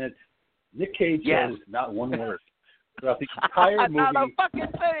 fucking minutes, Nick Cage says not one word throughout the entire movie. Not a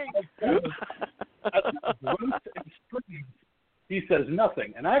fucking thing. He says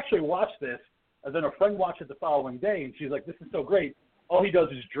nothing. And I actually watched this, and then a friend watched it the following day, and she's like, "This is so great. All he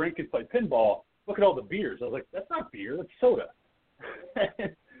does is drink and play pinball. Look at all the beers." I was like, "That's not beer. That's soda."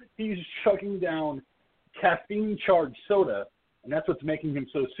 He's chugging down caffeine-charged soda, and that's what's making him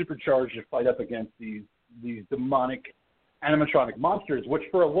so supercharged to fight up against these demonic animatronic monsters, which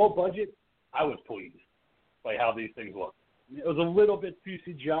for a low budget, I was pleased by how these things look. It was a little bit too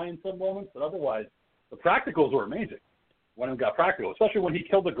CGI in some moments, but otherwise, the practicals were amazing when it got practical, especially when he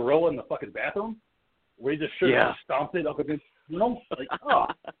killed the gorilla in the fucking bathroom, where he just stomped it up against, like, oh.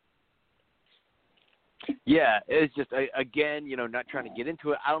 Yeah, it's just, again, not trying to get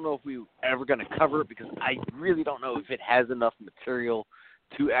into it. I don't know if we're ever going to cover it because I really don't know if it has enough material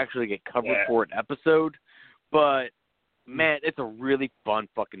to actually get covered for an episode. But, man, it's a really fun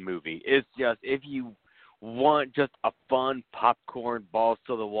fucking movie. It's just, if you want just a fun popcorn, balls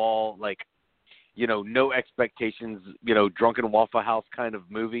to the wall, like, no expectations, drunken Waffle House kind of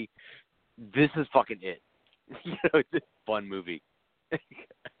movie, this is fucking it. It's a fun movie.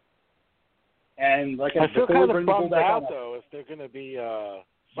 And like I feel kind of bummed out though if they're going to be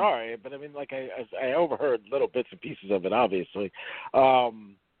sorry, but I mean, like I overheard little bits and pieces of it. Obviously,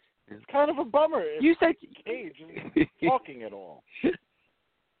 it's kind of a bummer. You said Cage isn't talking at all.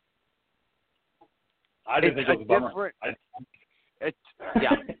 I didn't think it was a bummer.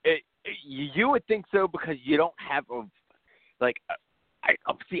 You would think so because you don't have I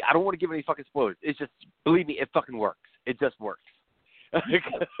don't want to give any fucking spoilers. It's just, believe me, it fucking works. It just works.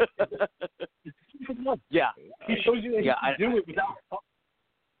 Yeah. He shows you that Yeah, he can do it without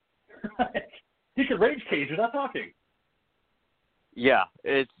talking. He can rage cage without talking. Yeah,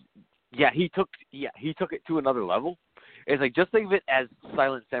 he took it to another level. It's like, just think of it as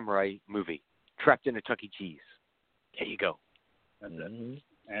Silent Samurai movie trapped in a Chuck E. Cheese. There you go. That's it.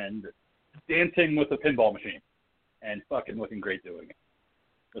 And dancing with a pinball machine and fucking looking great doing it.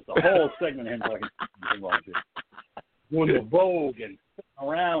 It's a whole segment of him fucking pinball machine. Doing the Vogue and sitting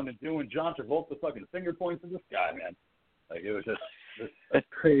around and doing John Travolta fucking finger points in the sky, man. Like, it was just this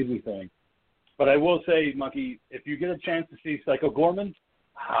crazy thing. But I will say, Monkey, if you get a chance to see Psycho Gorman,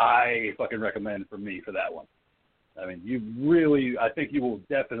 I fucking recommend for that one. I mean, I think you will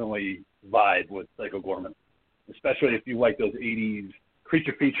definitely vibe with Psycho Gorman, especially if you like those 80s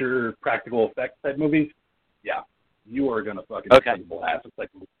creature feature practical effects type movies. Yeah, you are going to fucking have a blast with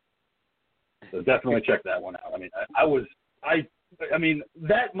Psycho Gorman. So definitely check that one out. I mean,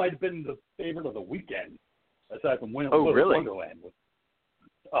 that might have been the favorite of the weekend, aside from Wonderland.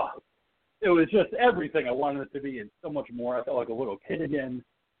 It was just everything I wanted it to be and so much more. I felt like a little kid again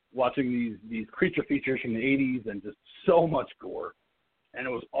watching these creature features from the 80s and just so much gore. And it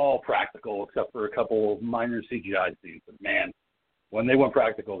was all practical except for a couple of minor CGI scenes. But, man, when they went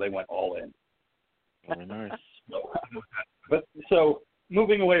practical, they went all in. Very nice. So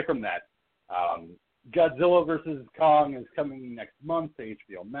moving away from that, Godzilla vs. Kong is coming next month to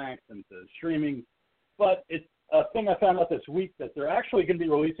HBO Max and to streaming. But it's a thing I found out this week that they're actually going to be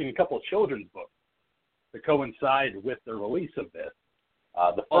releasing a couple of children's books to coincide with the release of this.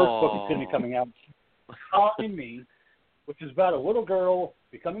 The first book is going to be coming out, Kong and Me, which is about a little girl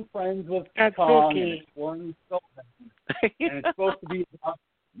becoming friends with Kong and exploring himself. And it's supposed to be about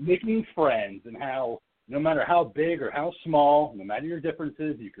making friends and how no matter how big or how small, no matter your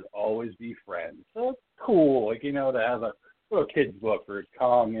differences, you could always be friends. So it's cool, to have a little kid's book for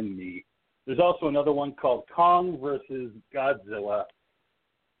Kong and Me. There's also another one called Kong versus Godzilla,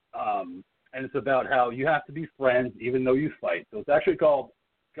 and it's about how you have to be friends even though you fight. So it's actually called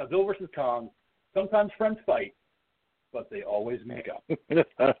Godzilla versus Kong. Sometimes friends fight, but they always make up.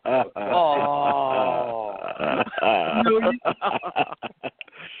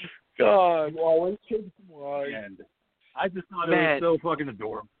 God, always kids. And I just thought it was so fucking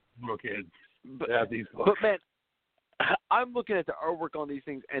adorable, little kids. But these books. But man, I'm looking at the artwork on these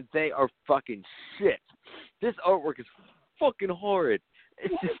things, and they are fucking shit. This artwork is fucking horrid.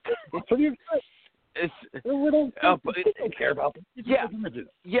 It's just. What do you say? It's. They don't care about them. Yeah.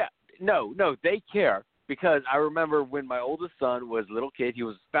 No, they care, because I remember when my oldest son was a little kid, he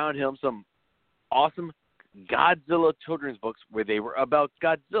found him some awesome Godzilla children's books where they were about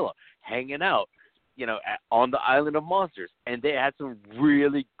Godzilla hanging out, on the island of monsters, and they had some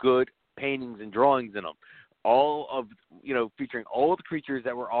really good paintings and drawings in them. All of, featuring all the creatures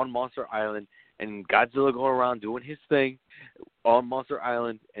that were on Monster Island, and Godzilla going around doing his thing on Monster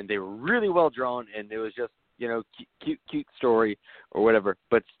Island, and they were really well drawn, and it was just, cute story or whatever.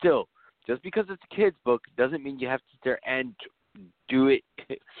 But still, just because it's a kid's book doesn't mean you have to sit there and do it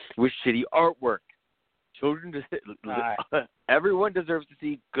with shitty artwork. Children, everyone deserves to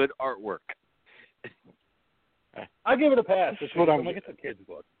see good artwork. I give it a pass. It's a kid's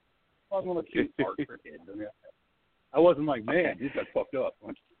book. I wasn't a cute art for kids. I wasn't like, man, these got fucked up.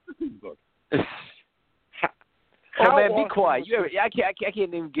 Book. Oh man, be quiet. I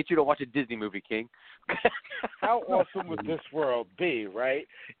can't even get you to watch a Disney movie, King. How awesome would this world be, right?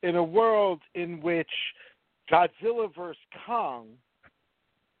 In a world in which Godzilla vs. Kong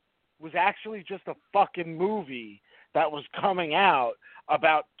was actually just a fucking movie that was coming out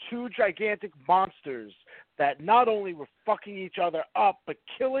about two gigantic monsters that not only were fucking each other up, but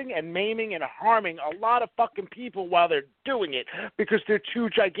killing and maiming and harming a lot of fucking people while they're doing it, because they're two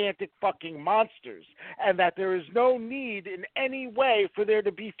gigantic fucking monsters, and that there is no need in any way for there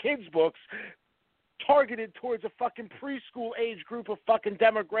to be kids' books targeted towards a fucking preschool age group of fucking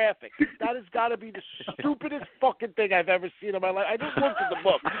demographic. That has got to be the stupidest fucking thing I've ever seen in my life. I just looked at the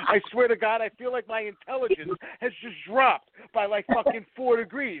book. I swear to God, I feel like my intelligence has just dropped by like fucking 4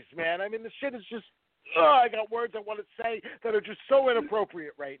 degrees, man. I mean, the shit is just, I got words I want to say that are just so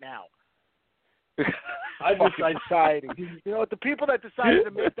inappropriate right now. Society. The people that decided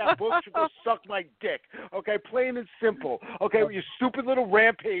to make that book should go suck my dick. Okay, plain and simple. Okay, with your stupid little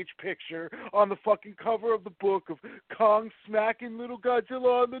rampage picture on the fucking cover of the book of Kong smacking little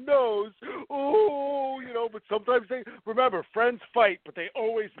Godzilla on the nose. But sometimes remember, friends fight, but they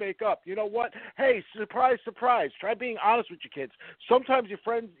always make up. You know what? Hey, surprise, surprise. Try being honest with your kids. Sometimes you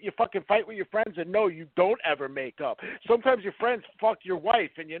fucking fight with your friends, and no, you don't ever make up. Sometimes your friends fuck your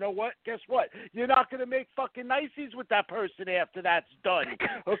wife, and you know what? Guess what? You You're not going to make fucking niceties with that person after that's done.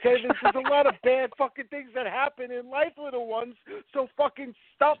 Okay, there's a lot of bad fucking things that happen in life, little ones. So fucking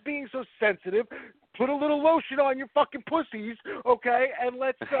stop being so sensitive. Put a little lotion on your fucking pussies, okay? And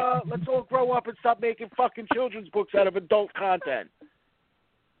let's all grow up and stop making fucking children's books out of adult content.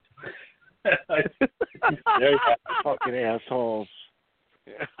 Fucking assholes.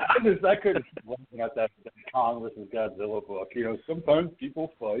 I couldn't out that Kong versus Godzilla book. You know, sometimes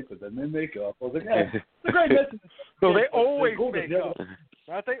people fight, but then they make up. I was like, hey, it's a great message. So they always make up.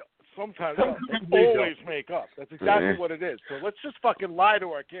 I think sometimes they always make up. That's exactly what it is. So let's just fucking lie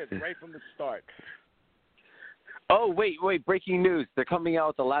to our kids right from the start. Oh, wait, breaking news. They're coming out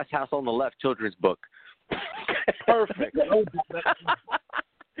with The Last House on the Left children's book. Perfect.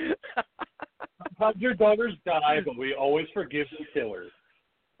 Sometimes your daughters die, but we always forgive the killers.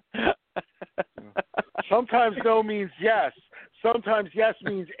 Sometimes no means yes. Sometimes yes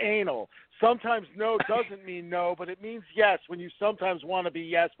means anal. Sometimes no doesn't mean no, but it means yes when you sometimes want to be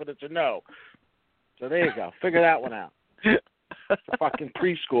yes, but it's a no. So there you go. Figure that one out. Fucking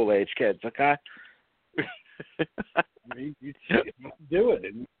preschool age kids, okay? You do it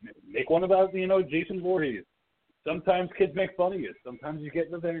and make one about, you know, Jason Voorhees. Sometimes kids make fun of you. Sometimes you get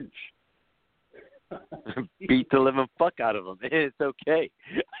revenge. Beat the living fuck out of them. It's okay.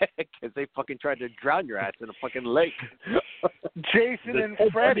 Because they fucking tried to drown your ass in a fucking lake. Jason and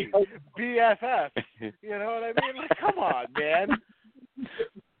Freddy, BFF. You know what I mean? Like, come on, man.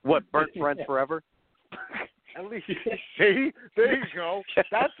 What, burnt friends forever? At least, see, there you go.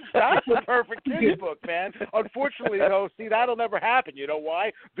 That's the perfect kids book, man. Unfortunately, though, see, that'll never happen. You know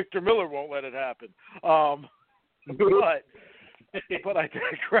why? Victor Miller won't let it happen. But I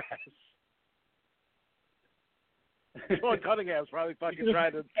digress. Sean Cunningham's probably fucking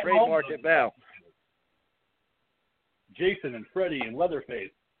trying to trademark it now. Jason and Freddy and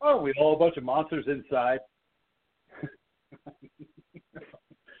Leatherface. Aren't we all a bunch of monsters inside?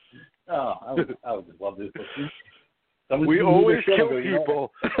 I would just love this book. We always kill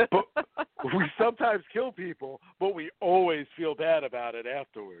people, but we sometimes kill people, but we always feel bad about it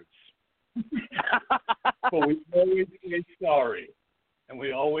afterwards. But we always say sorry, and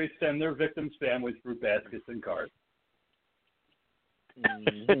we always send their victims' families fruit baskets and cards.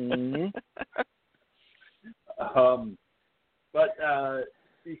 Mm-hmm. But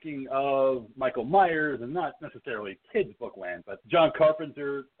speaking of Michael Myers, and not necessarily kids' bookland, but John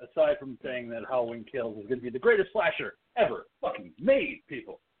Carpenter, aside from saying that Halloween Kills is going to be the greatest slasher ever fucking made,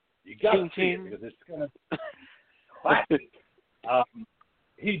 people, you got to see it because it's going to classic.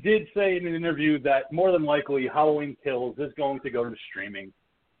 He did say in an interview that more than likely Halloween Kills is going to go to streaming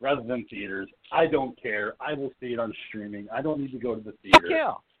rather than theaters. I don't care. I will see it on streaming. I don't need to go to the theater.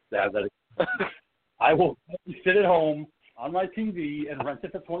 Yeah. I will sit at home on my TV and rent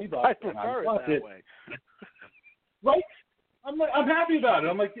it for $20. I prefer it that way. Right? I'm happy about it.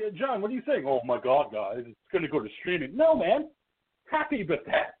 I'm like, John, what do you think? Oh my God, guys, it's going to go to streaming. No, man, happy with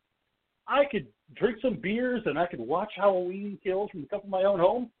that. I could drink some beers and I could watch Halloween Kills from the comfort of my own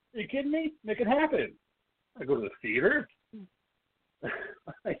home. Are you kidding me? Make it happen. I go to the theater.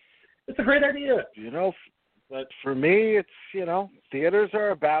 It's a great idea. You know, but for me, it's, you know, theaters are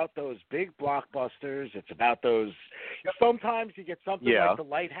about those big blockbusters. It's about those. Sometimes you get something like The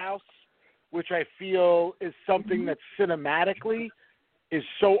Lighthouse, which I feel is something that cinematically is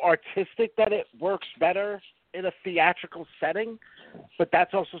so artistic that it works better in a theatrical setting. But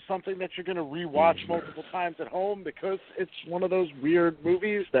that's also something that you're going to rewatch multiple times at home because it's one of those weird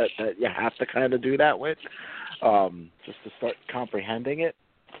movies that you have to kind of do that with just to start comprehending it.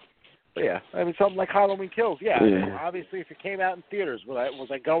 But yeah, I mean, something like Halloween Kills, obviously if it came out in theaters, was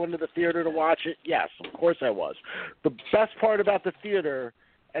I going to the theater to watch it? Yes, of course I was. The best part about the theater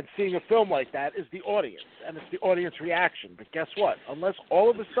and seeing a film like that is the audience, and it's the audience reaction. But guess what? Unless all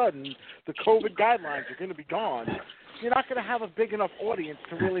of a sudden the COVID guidelines are going to be gone, you're not going to have a big enough audience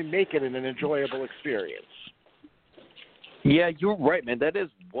to really make it an enjoyable experience. Yeah, you're right, man. That is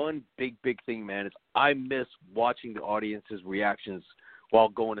one big thing, man. Is I miss watching the audience's reactions while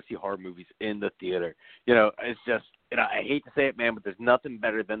going to see horror movies in the theater. You know, it's just, you know, I hate to say it, man, but there's nothing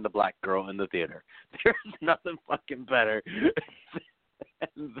better than the black girl in the theater. There's nothing fucking better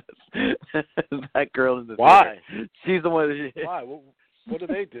than that girl in the Why? theater. She's the one. Why? What do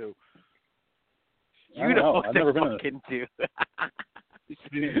they do? You know what I've they're never been fucking do.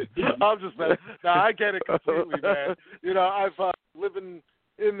 I'm just messing. No, I get it completely, man. You know, I've living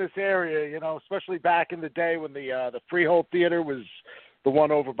in this area, you know, especially back in the day when the Freehold Theater was the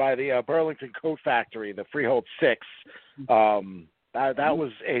one over by the Burlington Coat Factory, the Freehold 6. That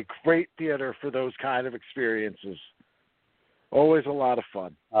was a great theater for those kind of experiences. Always a lot of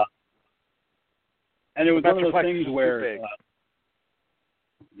fun. And it was one of those Metroplex things is too where, big.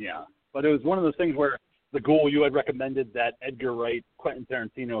 yeah, but it was one of those things where the Ghoul, you had recommended that Edgar Wright, Quentin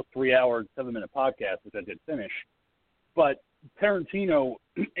Tarantino 3-hour, 7-minute podcast, which I did finish. But Tarantino,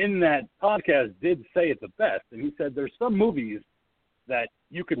 in that podcast, did say it the best. And he said there's some movies that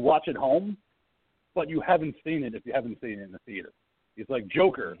you could watch at home, but you haven't seen it if you haven't seen it in the theater. He's like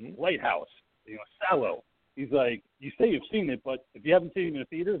Joker, Lighthouse, Sallow. He's like, you say you've seen it, but if you haven't seen it in the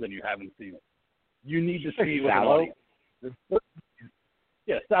theater, then you haven't seen it. You need to see it with an Sallow? audience.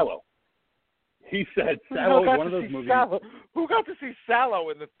 Yeah, Sallow. He said Sallow is one of those movies. Who got to see Sallow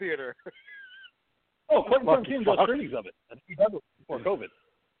in the theater? Oh, Quentin Tarantino does screenings of it. I think he does it before COVID.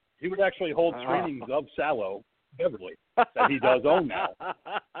 He would actually hold screenings of Sallow, Beverly, that he does own now.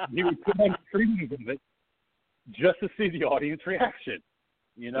 He would put on screenings of it just to see the audience reaction.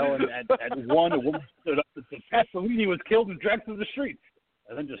 And at one, a woman stood up and said, Pasolini was killed and dragged through the streets,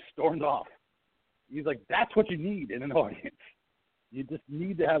 and then just stormed off. He's like, that's what you need in an audience. You just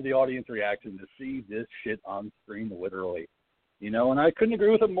need to have the audience reaction to see this shit on screen, literally. And I couldn't agree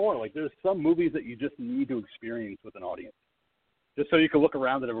with him more. Like, there's some movies that you just need to experience with an audience. Just so you can look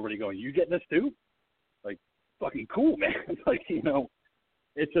around at everybody going, you getting this too? Like, fucking cool, man. Like,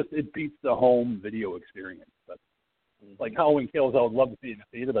 it beats the home video experience. But like Halloween Kills, I would love to see it in the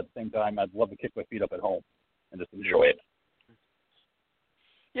theater, but at the same time, I'd love to kick my feet up at home and just enjoy it.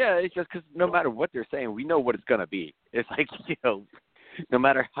 Yeah, it's just because no matter what they're saying, we know what it's going to be. It's like, no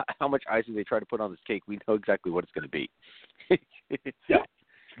matter how much icing they try to put on this cake, we know exactly what it's going to be. Yeah.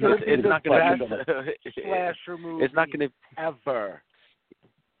 It's not going to slasher movie. It's not going to ever.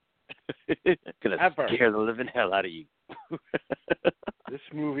 Going to scare the living hell out of you. This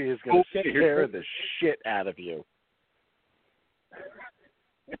movie is going to scare the shit out of you.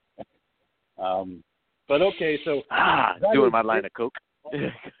 But okay, so doing my line of coke.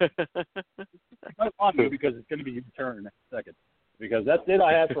 That's on me because it's going to be your turn in a second. Because that's it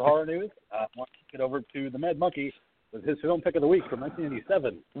I have for horror news. I want to get over to the Mad Monkey with his film pick of the week from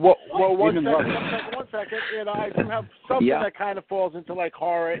 1987. Well, one second. I do have something that kind of falls into like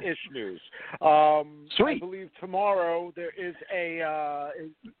horror-ish news. Sweet. I believe tomorrow there is a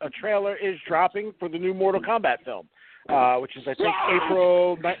trailer is dropping for the new Mortal Kombat film, which is I think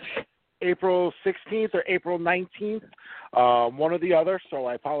April 16th or April 19th, one or the other. So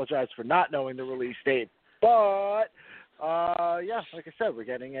I apologize for not knowing the release date, but. Like I said, we're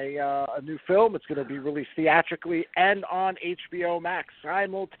getting a new film. It's going to be released theatrically and on HBO Max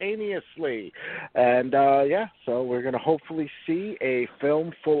simultaneously. And, so we're going to hopefully see a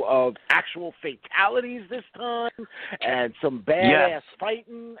film full of actual fatalities this time and some badass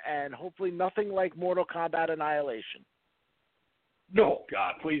fighting and hopefully nothing like Mortal Kombat Annihilation. No,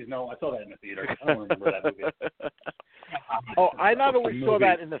 God, please, no. I saw that in the theater. I don't remember that movie. I not only saw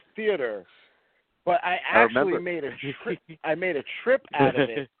that in the theater, but I actually made a trip. I made a trip out of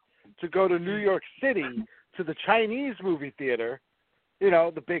it to go to New York City to the Chinese movie theater,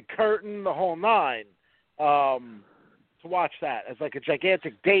 the big curtain, the whole nine, to watch that as like a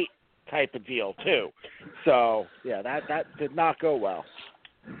gigantic date type of deal too. So yeah, that did not go well.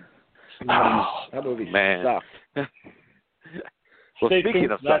 That movie sucked. Well, speaking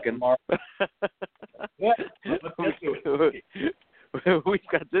of sucking, we've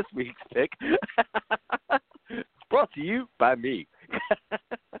got this week's pick brought to you by me.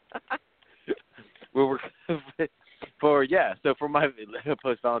 For my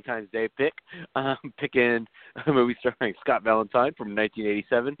post-Valentine's Day pick, I'm picking a movie starring Scott Valentine from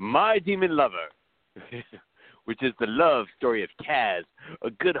 1987, My Demon Lover, which is the love story of Kaz,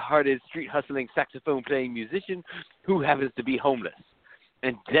 a good-hearted, street-hustling, saxophone-playing musician who happens to be homeless,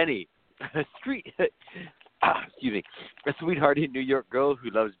 and Denny, a sweethearted New York girl who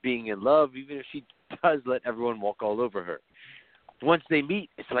loves being in love, even if she does let everyone walk all over her. Once they meet,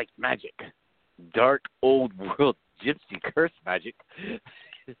 it's like magic. Dark, old-world gypsy curse magic,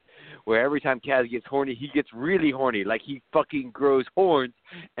 where every time Kaz gets horny, he gets really horny, like he fucking grows horns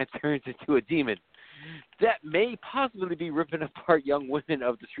and turns into a demon. That may possibly be ripping apart young women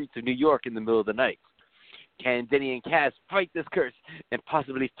of the streets of New York in the middle of the night. Can Denny and Kaz fight this curse and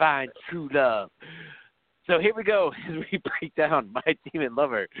possibly find true love? So here we go as we break down My Demon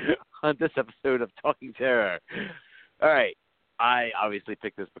Lover on this episode of Talking Terror. All right, I obviously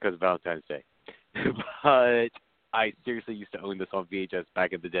picked this because of Valentine's Day, but I seriously used to own this on VHS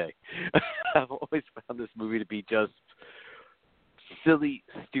back in the day. I've always found this movie to be just silly,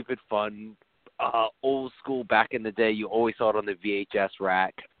 stupid fun, old school back in the day. You always saw it on the VHS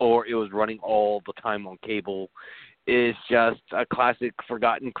rack, or it was running all the time on cable. It's just a classic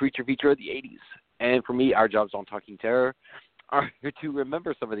forgotten creature feature of the 80s. And for me, our job's on Talking Terror. are to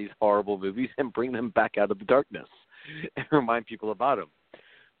remember some of these horrible movies and bring them back out of the darkness and remind people about them.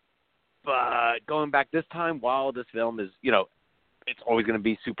 But going back this time, while this film is, it's always going to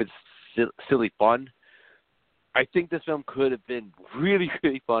be super silly fun, I think this film could have been really,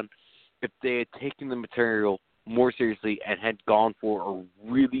 really fun if they had taken the material more seriously and had gone for a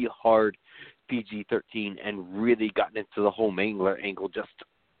really hard PG-13 and really gotten into the whole Mangler angle just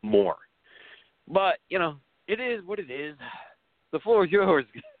more. But, it is what it is. The floor is yours,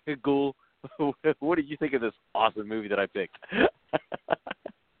 Ghoul. What did you think of this awesome movie that I picked?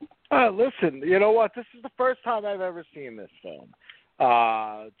 Listen, you know what? This is the first time I've ever seen this film.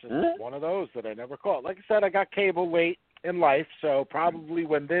 Just one of those that I never caught. Like I said, I got cable late in life, so probably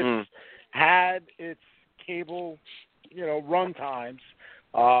when this had its cable, run times,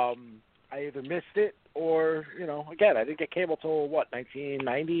 I either missed it or, again, I didn't get cable till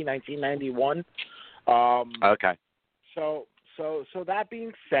 1990, 1991. Okay. So that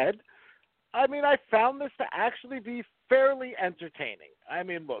being said, I mean, I found this to actually be fairly entertaining. I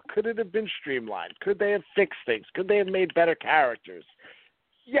mean, look, could it have been streamlined? Could they have fixed things? Could they have made better characters?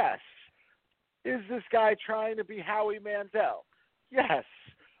 Yes. Is this guy trying to be Howie Mandel? Yes.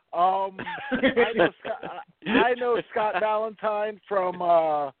 I know Scott Valentine from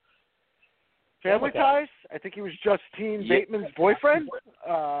Family Ties. I think he was Justine Bateman's boyfriend.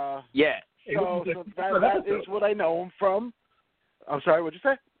 Yeah. So that is what I know him from. I'm sorry, what'd you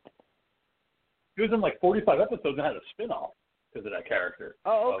say? He was in like 45 episodes and had a spin-off because of that character.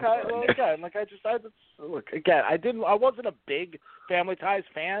 Oh, okay. Well, again, look, again, I wasn't a big Family Ties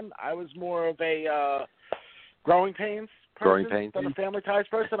fan. I was more of a Growing Pains person than a Family Ties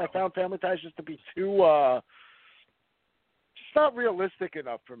person. I found Family Ties just to be too, just not realistic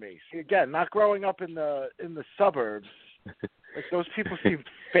enough for me. See, again, not growing up in the suburbs, like those people seemed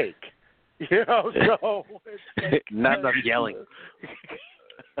fake. So it's like, not enough yelling.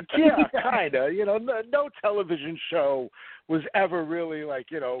 Yeah, kind of. No television show was ever really like,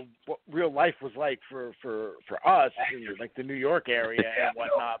 what real life was like for us in like the New York area and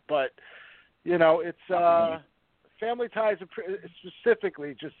whatnot. But, it's Family Ties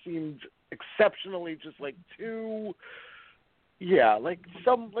specifically just seemed exceptionally just like too. Yeah, like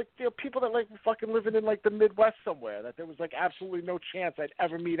people that like fucking living in like the Midwest somewhere, that there was like absolutely no chance I'd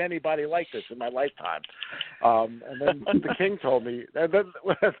ever meet anybody like this in my lifetime. And then the King told me, and then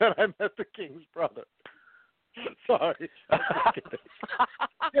I met the King's brother. Sorry.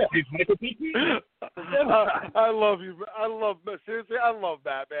 Yeah, he's Michael P. Keaton. I love you. Seriously, I love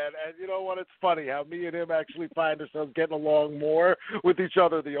that, man. And you know what? It's funny how me and him actually find ourselves getting along more with each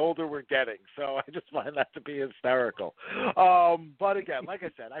other the older we're getting. So I just find that to be hysterical. But again, like I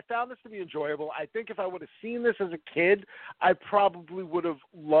said, I found this to be enjoyable. I think if I would have seen this as a kid, I probably would have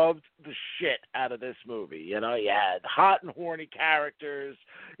loved the shit out of this movie. You had hot and horny characters,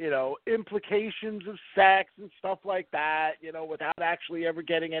 implications of sex and stuff like that, without actually ever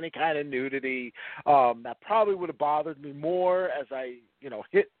getting any kind of nudity. That probably would have bothered me more as I,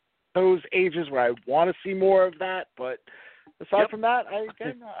 hit those ages where I want to see more of that. But aside from that,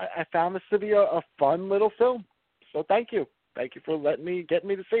 I found this to be a fun little film. So thank you. Thank you for getting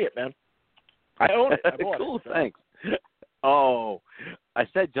me to see it, man. I own it. I bought cool, it, so. Thanks. Oh, I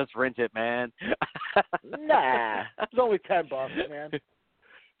said just rent it, man. Nah, it's only $10, man.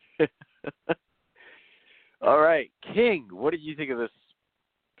 All right, King, what did you think of this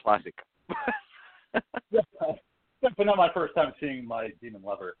classic? But not my first time seeing My Demon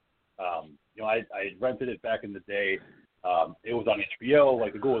Lover. I rented it back in the day. It was on HBO,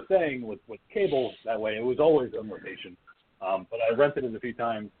 like the Ghoul was saying, with cable that way. It was always on rotation. But I rented it a few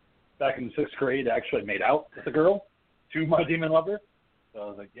times. Back in the 6th grade, I actually made out with a girl to My Demon Lover. So I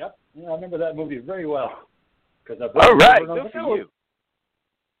was like, yep, I remember that movie very well. All right, good for you.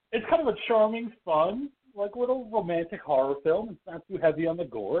 It's kind of a charming, fun, like little romantic horror film. It's not too heavy on the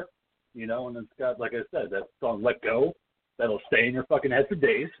gore, and it's got, like I said, that song Let Go that'll stay in your fucking head for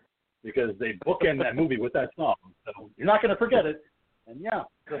days because they bookend that movie with that song. So you're not going to forget it. And yeah,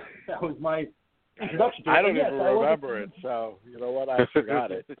 that was my introduction to it. I don't even remember it, so you know what? I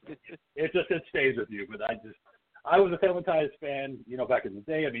forgot it. It stays with you. But I was a Family Ties fan, back in the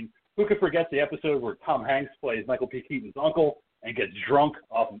day. I mean, who could forget the episode where Tom Hanks plays Michael P. Keaton's uncle and gets drunk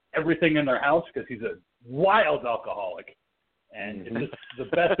off of everything in their house because he's a wild alcoholic. And it's just the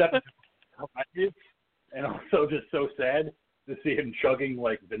best episode. And also just so sad to see him chugging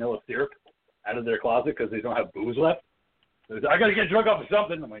like vanilla syrup out of their closet because they don't have booze left. So I got to get drunk off of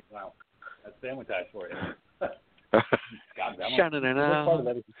something. I'm like, wow, that's Family Ties for you. God,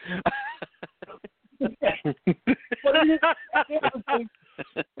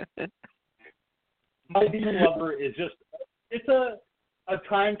 My Demon Lover is just, it's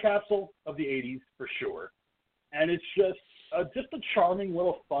time capsule of the 80s for sure. And it's just a charming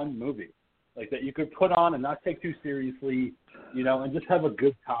little fun movie, like that you could put on and not take too seriously, you know, and just have a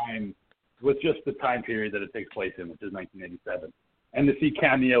good time with just the time period that it takes place in, which is 1987. And to see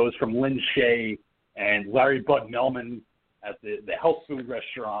cameos from Lynn Shay and Larry Bud Melman at the health food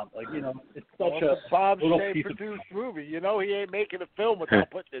restaurant, like, you know, it's such a Bob little Shea piece produced movie. You know, he ain't making a film without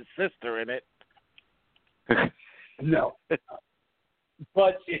putting his sister in it. No.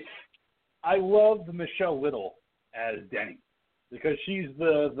 But I love Michelle Little as Denny because she's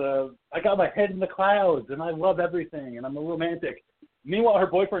the I got my head in the clouds and I love everything and I'm a romantic. Meanwhile, her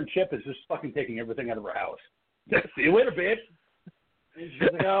boyfriend Chip is just fucking taking everything out of her house. See you later, bitch. And she's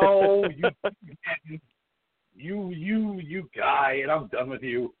like, "Oh, you guy, and I'm done with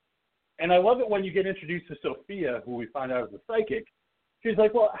you." And I love it when you get introduced to Sophia, who we find out is a psychic. She's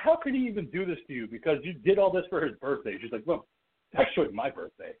like, "Well, how could he even do this to you? Because you did all this for his birthday." She's like, "Well, it's actually my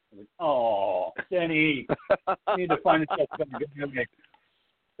birthday." I'm like, "Oh, Denny, you need to find yourself something good."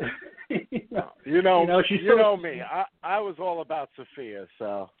 You know me. I was all about Sophia,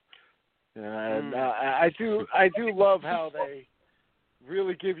 so and I do love how they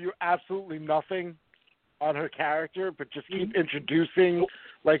really give you absolutely nothing on her character, but just keep introducing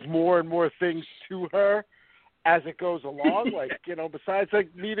like more and more things to her as it goes along. Like, you know, besides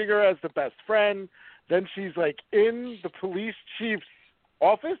like meeting her as the best friend, then she's like in the police chief's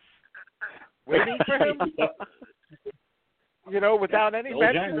office waiting for him. You know, without any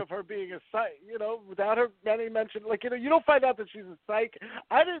mention of her being a psych, you know, without her any mention, like, you know, you don't find out that she's a psych.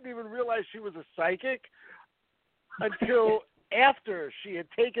 I didn't even realize she was a psychic until after she had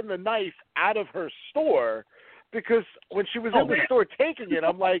taken the knife out of her store, because when she was in the store taking it,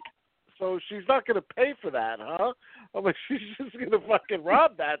 I'm like, so she's not going to pay for that, huh? I'm like, she's just going to fucking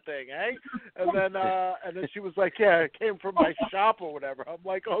rob that thing, eh? And then she was like, yeah, it came from my shop or whatever. I'm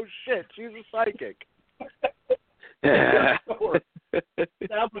like, oh shit, she's a psychic. Establish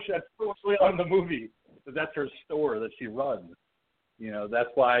that early on in the movie that that's her store that she runs. You know, that's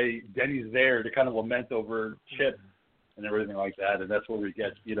why Denny's there to kind of lament over Chip and everything like that, and that's where we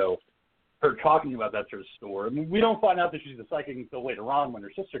get, you know, her talking about that's her store. I mean, we don't find out that she's a psychic until later on when her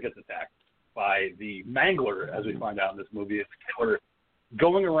sister gets attacked by the Mangler, as we find out in this movie. It's a killer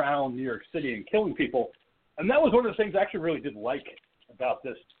going around New York City and killing people. And that was one of the things I actually really did like about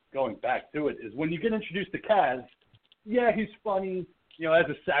this, going back to it, is when you get introduced to Kaz, yeah, he's funny, you know, has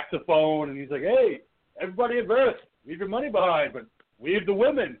a saxophone, and he's like, hey, everybody at birth, leave your money behind, but leave the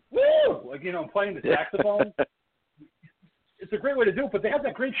women. Woo! Like, you know, playing the saxophone. It's a great way to do it, but they have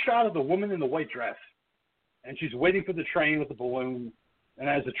that great shot of the woman in the white dress, and she's waiting for the train with the balloon, and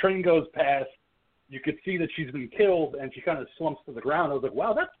as the train goes past, you could see that she's been killed, and she kind of slumps to the ground. I was like,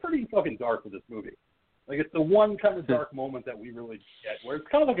 wow, that's pretty fucking dark for this movie. Like, it's the one kind of dark moment that we really get, where it's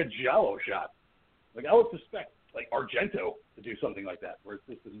kind of like a giallo shot. Like, I would suspect, like, Argento to do something like that, where it's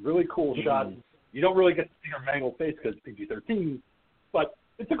just this really cool shot. You don't really get to see her mangled face because it's PG-13, but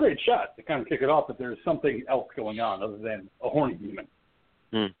it's a great shot to kind of kick it off that there's something else going on other than a horny demon.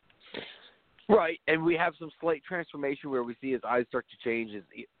 Right, and we have some slight transformation where we see his eyes start to change, his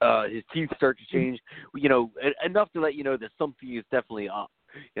teeth start to change, you know, enough to let you know that something is definitely up,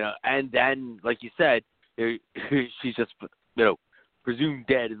 you know. And then, like you said, she's just, you know, presumed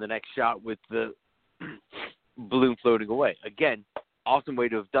dead in the next shot with the balloon floating away. Again, awesome way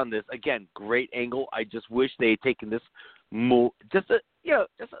to have done this. Again, great angle. I just wish they had taken this more, just a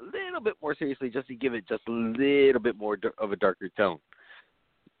little bit more seriously, just to give it just a little bit more of a darker tone.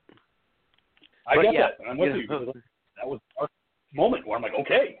 I get that, and I'm with you. That was a moment where I'm like,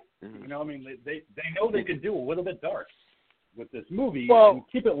 okay, you know, I mean, they know they can do a little bit dark with this movie and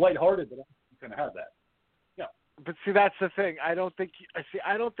keep it lighthearted, but I'm going to have that. Yeah. But see, that's the thing. I don't think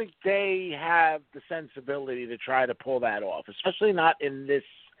they have the sensibility to try to pull that off, especially not in this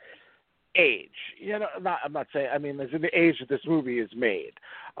age. You know, I'm not saying. I mean, as in the age that this movie is made.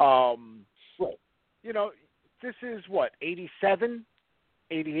 Right. You know, this is what, 87,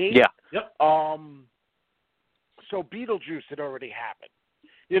 88. Yeah. Yep. So Beetlejuice had already happened.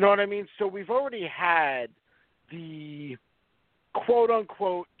 You know what I mean? So we've already had the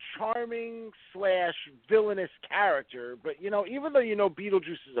quote-unquote charming / villainous character, but, you know, even though you know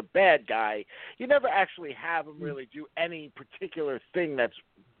Beetlejuice is a bad guy, you never actually have him really do any particular thing that's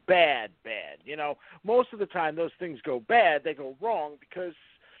bad. You know, most of the time those things go bad, they go wrong because,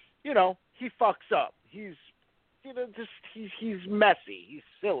 you know, he fucks up. He's, you know, just he's messy, he's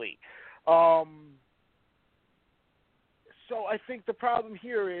silly. So I think the problem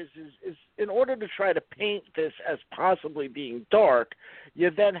here is in order to try to paint this as possibly being dark, you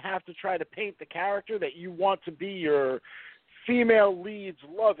then have to try to paint the character that you want to be your female lead's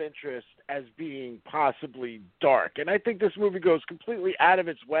love interest as being possibly dark. And I think this movie goes completely out of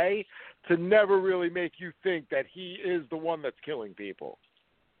its way to never really make you think that he is the one that's killing people.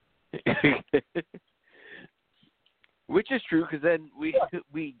 Which is true, because then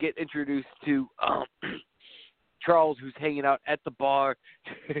we get introduced to Charles, who's hanging out at the bar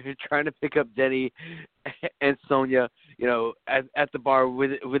trying to pick up Denny and Sonia, at the bar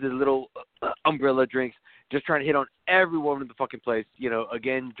with his little umbrella drinks, just trying to hit on every woman in the fucking place.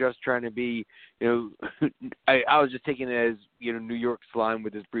 Again, just trying to be, I was just taking it as, New York slime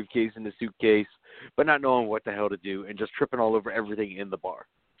with his briefcase and his suitcase, but not knowing what the hell to do and just tripping all over everything in the bar.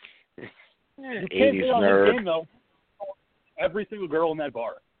 You can't get on the game, though. Every single girl in that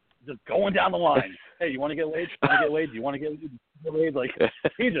bar, just going down the line. Hey, you want to get laid? You want to get laid? Do you want to get laid? Like,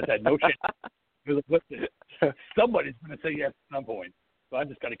 he just had no chance. He was like, listen, somebody's going to say yes at some point. So I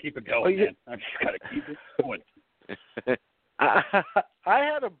just got to keep it going, man. I just got to keep it going. I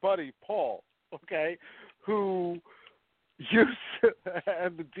had a buddy, Paul, who used to,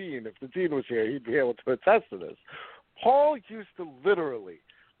 and the dean, if the dean was here, he'd be able to attest to this. Paul used to literally,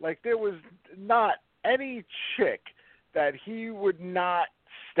 there was not any chick that he would not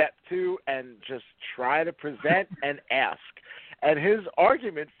step to and just try to present and ask. And his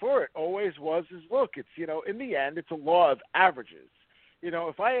argument for it always was, look, it's, in the end, it's a law of averages.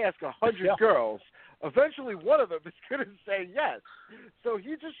 If I ask 100 girls, eventually one of them is going to say yes. So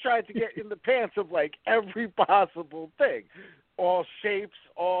he just tried to get in the pants of, every possible thing. All shapes,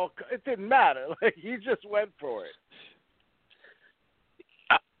 it didn't matter. He just went for it.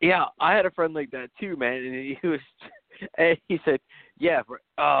 Yeah, I had a friend like that too, man, and he said, yeah,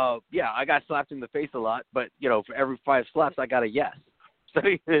 I got slapped in the face a lot, but, for every 5 slaps, I got a yes. So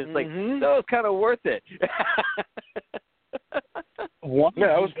it's like, that was kind of worth it.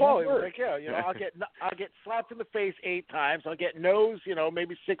 Yeah, it was Paul. He was like, I'll get slapped in the face 8 times. I'll get no's,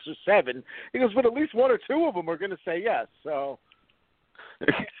 maybe 6 or 7. He goes, but at least 1 or 2 of them are going to say yes. So.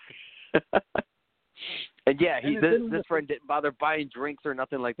 And yeah, this friend didn't bother buying drinks or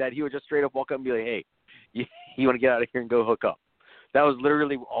nothing like that. He would just straight up walk up and be like, hey, you want to get out of here and go hook up. That was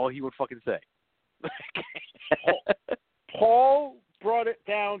literally all he would fucking say. Paul brought it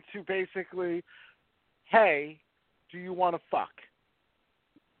down to basically, hey, do you want to fuck?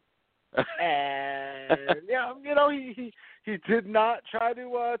 And, he did not try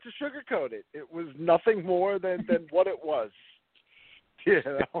to sugarcoat it. It was nothing more than what it was.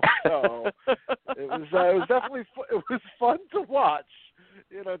 So it was definitely it was fun to watch,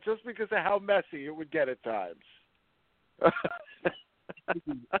 just because of how messy it would get at times.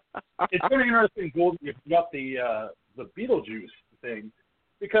 It's very interesting, Golden, you brought up the Beetlejuice thing,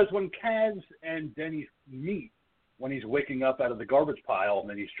 because when Kaz and Denny meet, when he's waking up out of the garbage pile and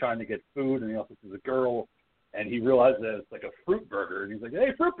then he's trying to get food, and he also sees a girl, and he realizes that it's like a fruit burger, and he's like,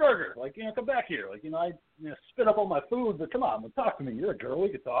 hey, fruit burger, come back here. I spit up all my food, but come on, talk to me. You're a girl, we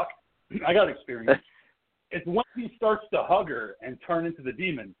can talk. I got experience. It's when he starts to hug her and turn into the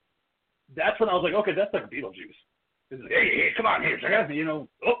demon, that's when I was like, okay, that's like Beetlejuice. He's like, hey, come on, here, check out me,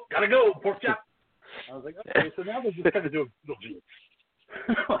 gotta go, pork chop. I was like, okay, so now they're just kind of doing Beetlejuice.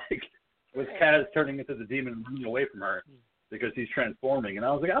 With Kaz turning into the demon and running away from her because he's transforming. And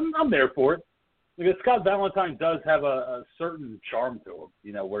I was like, I'm there for it. Because Scott Valentine does have a certain charm to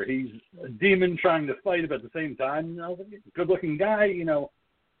him, where he's a demon trying to fight, but at the same time, good-looking guy,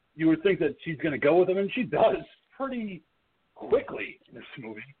 you would think that she's going to go with him, and she does pretty quickly in this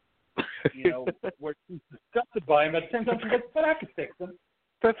movie, where she's disgusted by him. At the same time, she's like, but I can fix him.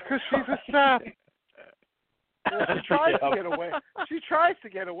 That's because she's a sap. She tries to get away. She tries to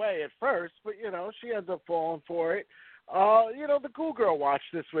get away at first, but, she ends up falling for it. The cool girl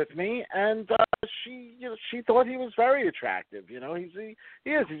watched this with me, and she thought he was very attractive. He's a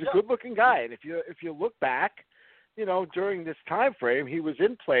good-looking guy, and if you look back, during this time frame, he was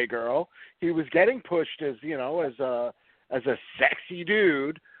in Playgirl. He was getting pushed as as a sexy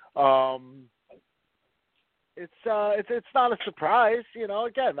dude. It's not a surprise,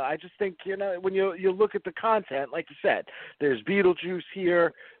 Again, I just think when you look at the content, like you said, there's Beetlejuice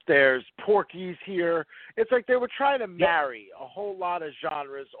here, there's Porky's here. It's like they were trying to marry a whole lot of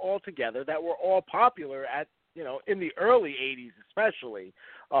genres all together that were all popular at in the early '80s, especially.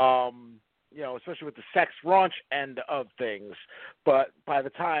 Especially with the sex raunch end of things. But by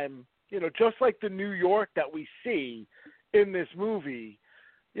the time just like the New York that we see in this movie,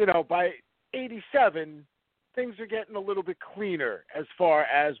 by '87. Things are getting a little bit cleaner as far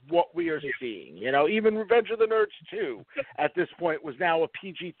as what we are seeing. Even Revenge of the Nerds 2 at this point was now a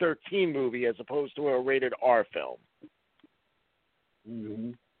PG-13 movie as opposed to a rated R film.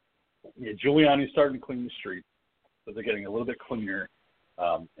 Mm-hmm. Yeah, Giuliani's starting to clean the street. so they're getting a little bit cleaner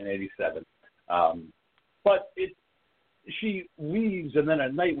in 87. But she leaves, and then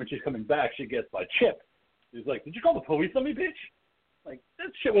at night when she's coming back, she gets by Chip. He's like, "Did you call the police on me, bitch?" Like, that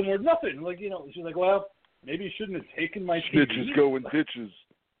shit wasn't worth nothing. Like, she's like, "Well, maybe you shouldn't have taken my TV." Snitches go in ditches.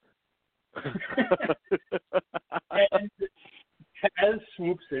 And Kaz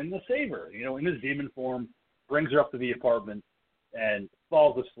swoops in to save her, in his demon form, brings her up to the apartment, and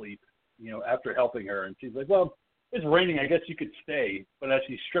falls asleep, after helping her. And she's like, "Well, it's raining. I guess you could stay." But as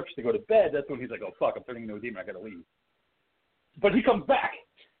she strips to go to bed, that's when he's like, "Oh, fuck, I'm turning into a demon. I got to leave." But he comes back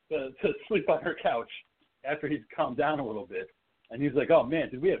to sleep on her couch after he's calmed down a little bit. And he's like, "Oh, man,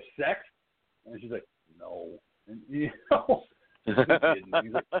 did we have sex?" And she's like, "No." And, he's like,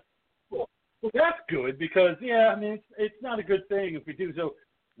 well, that's good because, it's not a good thing if we do. So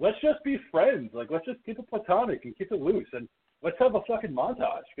let's just be friends. Like, let's just keep it platonic and keep it loose. And let's have a fucking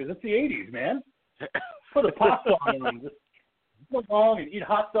montage because it's the 80s, man. Put a pop song and just go along and eat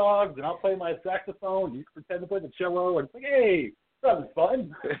hot dogs, and I'll play my saxophone, and you can pretend to play the cello, and it's like, hey, that was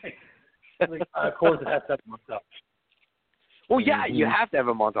fun. Like, of course it has to have a montage. Well, yeah, you have to have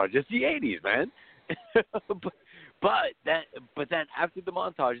a montage. It's the 80s, man. But then after the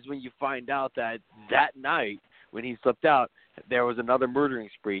montage is when you find out that night when he slipped out, there was another murdering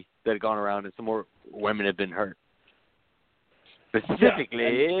spree that had gone around and some more women had been hurt.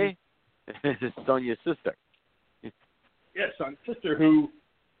 Specifically, Sonia's sister. Yeah, Sonia's sister who,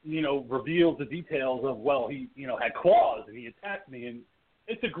 reveals the details of, well, he, had claws and he attacked me. And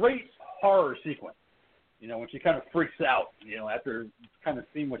it's a great horror sequence. When she kind of freaks out, after kind of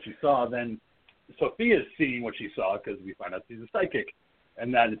seeing what she saw, then Sophia's seeing what she saw because we find out she's a psychic,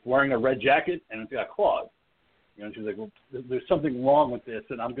 and that it's wearing a red jacket and it's got claws. And she's like, "Well, there's something wrong with this,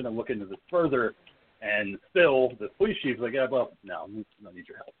 and I'm going to look into this further." And Phil, the police chief, is like, "Yeah, well, no, I don't need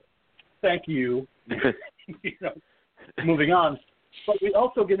your help. Thank you." Moving on. But we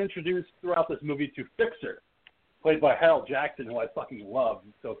also get introduced throughout this movie to Fixer, played by Harold Jackson, who I fucking love.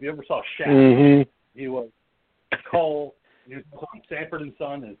 So if you ever saw Shaft, he was Cole. He was on Sanford and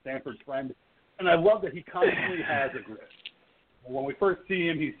Son and Sanford's friend. And I love that he constantly has a grip. When we first see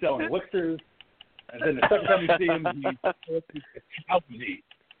him, he's selling elixirs. And then the second time we see him, he's Chowsy,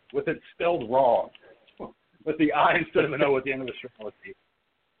 with it spelled wrong, with the I instead of an O at the end of the strategy.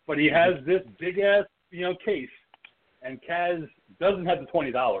 But he has this big-ass, case, and Kaz doesn't have the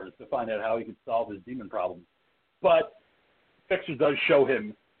 $20 to find out how he can solve his demon problem. But Fixer does show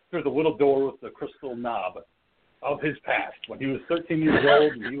him through the little door with the crystal knob of his past, when he was 13 years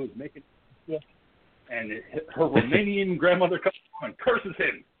old and he was making and her Romanian grandmother comes and curses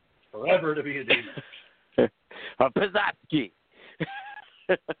him forever to be a demon. Pizzazki.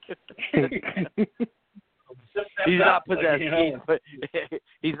 He's not possessed.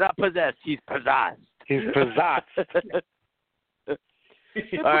 He's not possessed. He's possessed. He's possessed.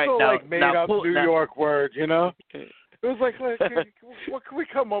 Typical, all right, now, made up New York word, It was like, what can we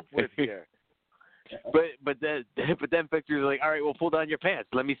come up with here? But then Fixer's like, "All right, well, pull down your pants.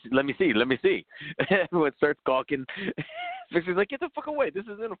 Let me see." Everyone starts gawking. Fixer's like, "Get the fuck away! This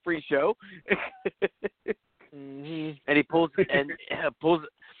isn't a free show." And he pulls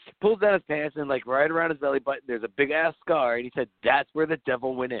down his pants, and like right around his belly button, there's a big ass scar. And he said, "That's where the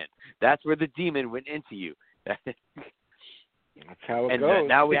devil went in. That's where the demon went into you." That's how it and goes.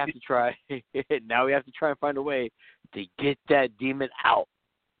 Now we have to try. Now we have to try and find a way to get that demon out.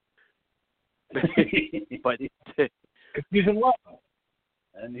 But he's in love,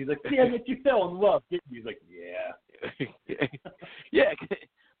 and he's like, "Yeah, but you fell in love, didn't you?" He's like, "Yeah." Yeah,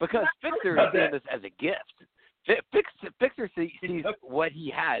 because Fixer is seeing this as a gift. Fixer sees what he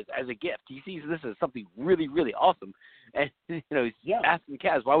has as a gift. He sees this as something really, really awesome, and he's asking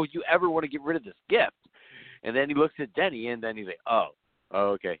Kaz, "Why would you ever want to get rid of this gift?" And then he looks at Denny, and then he's like, "Oh,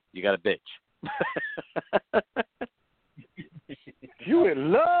 okay, you got a bitch." You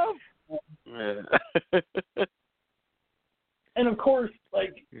in love? And of course,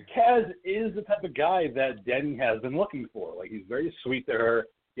 like, Kaz is the type of guy that Denny has been looking for. Like, he's very sweet to her.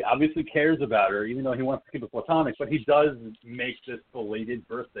 He obviously cares about her, even though he wants to keep it platonic. But he does make this belated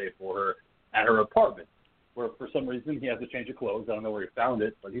birthday for her at her apartment, where for some reason he has to change of clothes. I don't know where he found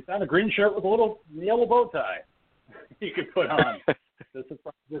it, but he found a green shirt with a little yellow bow tie he could put on. This is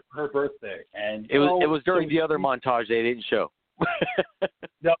for her birthday, and it was during the other montage they didn't show.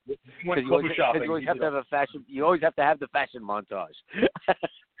 No, went you shopping. always have to have a fashion. You always have to have the fashion montage.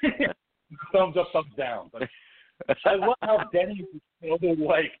 Thumbs up, thumbs down. But I love how Denny is so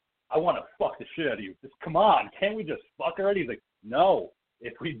like, "I want to fuck the shit out of you. Just come on, can't we just fuck already?" He's like, "No,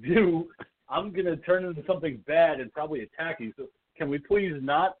 if we do, I'm gonna turn into something bad and probably attack you. So can we please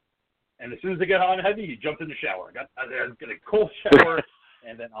not?" And as soon as they get hot and heavy, he jumps in the shower. I get a cold shower,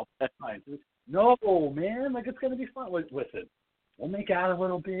 and then I'll be fine. No, man, like it's gonna be fun. Listen, we'll make out a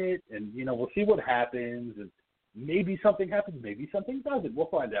little bit, and we'll see what happens, and maybe something happens, maybe something doesn't. We'll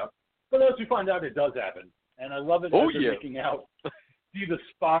find out. But as we find out, it does happen, and I love it. As they're making out. See the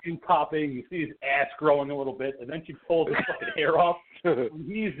spine popping, you see his ass growing a little bit, and then she pulls his fucking hair off. And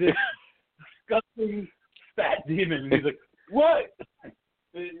he's this disgusting fat demon. And he's like, "What?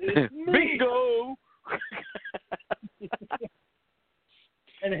 It's me." Bingo.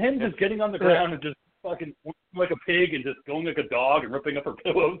 And him just getting on the ground and just fucking like a pig and just going like a dog and ripping up her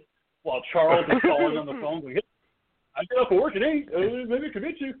pillows while Charles is calling on the phone. Like, I get up at work at 8. Maybe I can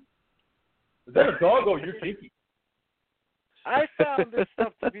meet you. Is that a dog? Oh, you're kinky. I found this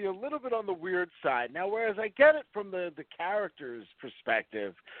stuff to be a little bit on the weird side. Now, whereas I get it from the character's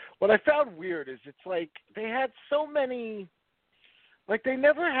perspective, what I found weird is it's like they had so many, like they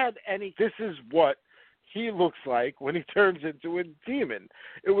never had any, this is what he looks like when he turns into a demon.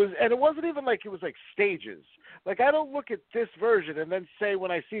 It wasn't even like it was like stages. Like I don't look at this version and then say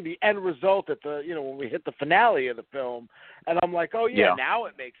when I see the end result at the, when we hit the finale of the film, and I'm like, oh yeah, now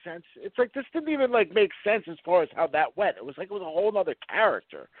it makes sense. It's like this didn't even like make sense as far as how that went. It was like it was a whole other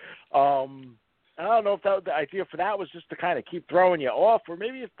character. I don't know if the idea for that was just to kind of keep throwing you off, or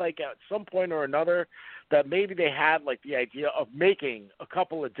maybe it's like at some point or another that maybe they had like the idea of making a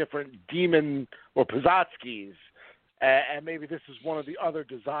couple of different demon or Pozotskis, and maybe this is one of the other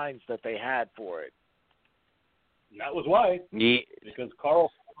designs that they had for it. And that was why. Yeah. Because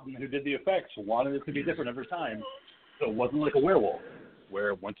Carl, who did the effects, wanted it to be different every time, so it wasn't like a werewolf,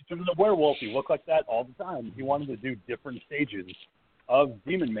 where once you turned into a werewolf, you look like that all the time. He wanted to do different stages of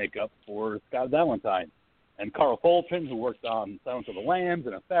demon makeup for Scott Valentine. And Carl Fulton, who worked on Silence of the Lambs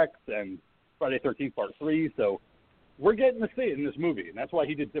and effects and Friday 13th Part 3. So we're getting to see it in this movie, and that's why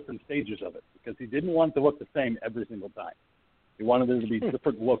he did different stages of it, because he didn't want it to look the same every single time. He wanted there to be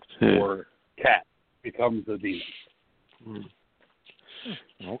different looks for Cat becomes the demon.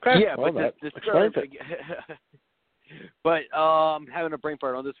 Okay. Yeah, well, but that explains it. But I'm having a brain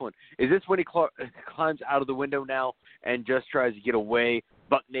fart on this one. Is this when he climbs out of the window now and just tries to get away,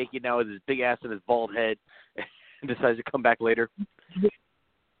 buck naked now with his big ass and his bald head, and decides to come back later?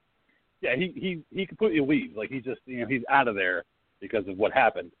 Yeah, he completely leaves. Like he just he's out of there because of what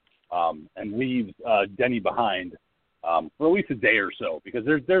happened, and leaves Denny behind for at least a day or so, because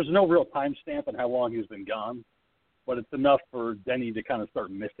there's no real time stamp on how long he's been gone, but it's enough for Denny to kind of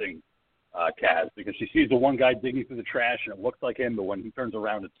start missing Kaz, because she sees the one guy digging through the trash and it looks like him, but when he turns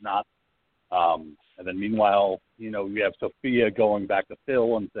around it's not. And then meanwhile, you have Sophia going back to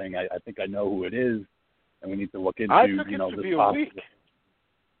Phil and saying, I think I know who it is, and we need to look into I took it to this be a possible. week.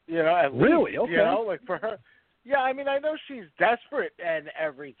 At really? least, Okay. like for her. Yeah, I mean, I know she's desperate and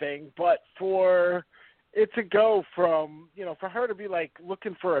everything, but for it to go from, for her to be like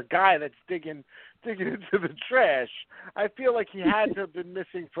looking for a guy that's digging into the trash, I feel like he had to have been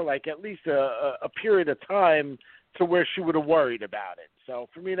missing for like at least a period of time to where she would have worried about it. So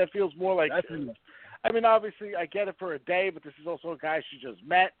for me, that feels more like, I mean, obviously I get it for a day, but this is also a guy she just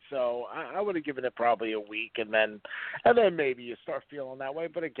met, so I would have given it probably a week, and then maybe you start feeling that way.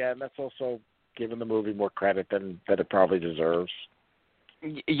 But again, that's also giving the movie more credit than that it probably deserves.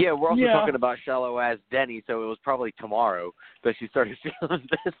 Yeah, we're also talking about shallow-ass Denny, so it was probably tomorrow that she started feeling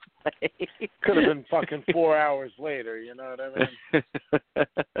this way. Could have been fucking 4 hours later, you know what I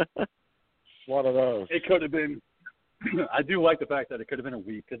mean? One of those. It could have been. I do like the fact that it could have been a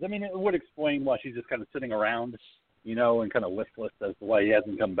week, because, I mean, it would explain why she's just kind of sitting around, and kind of listless as to why he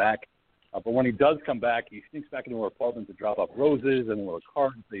hasn't come back. But when he does come back, he sneaks back into her apartment to drop off roses and a little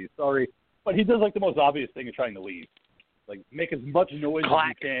card and say he's sorry. But he does, like, the most obvious thing of trying to leave. Like, make as much noise as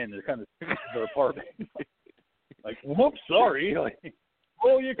you can to kind of sneak into her apartment. Like, whoops, sorry. Like,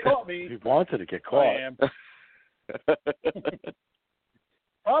 oh, you caught me. He wanted to get caught. I am.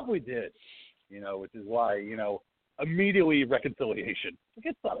 Probably did, which is why, immediately reconciliation. Like,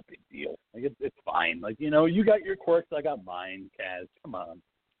 it's not a big deal. Like, it's fine. Like, you got your quirks, I got mine, Kaz. Come on.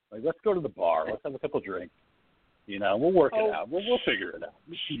 Like, let's go to the bar. Let's have a couple drinks. We'll work it out. We'll figure it out.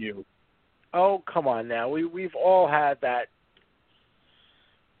 You. Oh, come on now. We've all had that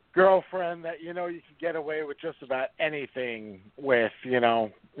girlfriend that, you can get away with just about anything with,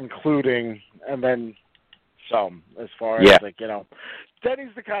 including, and then some, as far as, like,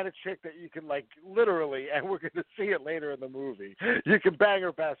 Denny's the kind of chick that you can, like, literally, and we're going to see it later in the movie, you can bang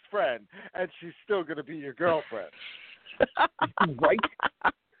her best friend, and she's still going to be your girlfriend. Right?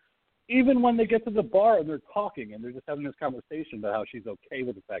 Even when they get to the bar and they're talking and they're just having this conversation about how she's okay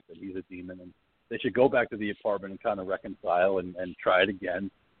with the fact that he's a demon and they should go back to the apartment and kind of reconcile and try it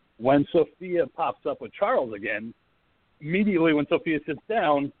again. when Sophia pops up with Charles again, immediately when Sophia sits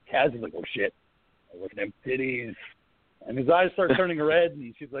down, Kaz is like, oh, shit. I look at them titties. And his eyes start turning red,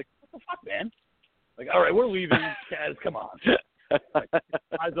 and she's like, what the fuck, man? Like, all right, we're leaving. Kaz, come on. Like,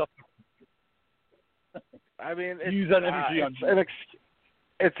 eyes up. I mean, use that energy on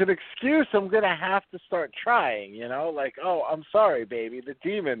it's an excuse I'm going to have to start trying, you know? Like, oh, I'm sorry, baby, the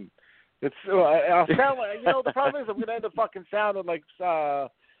demon. I'll sound like, you know, the problem is I'm going to end up fucking sounding like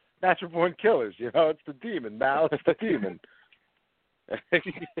Natural Born Killers, you know? It's the demon, Mal. It's the demon.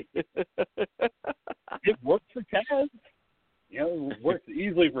 It works for Kaz. You know, it works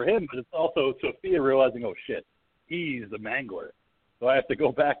easily for him, but it's also Sophia realizing, oh, shit, he's the mangler. So I have to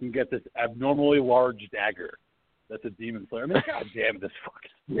go back and get this abnormally large dagger. That's a demon slayer. I mean, god damn it, this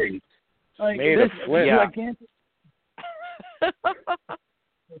fucking thing. Like, Made of flint. I can't.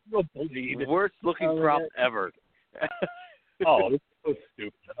 Real bleed. Worst looking prop ever. Oh, this is so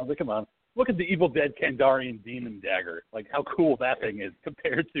stupid. I was like, come on. Look at the Evil Dead Kandarian demon dagger. Like, how cool that thing is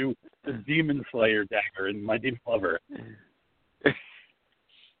compared to the Demon Slayer dagger in My Demon Lover.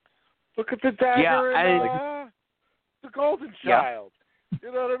 Look at the dagger Yeah, the Golden Child. You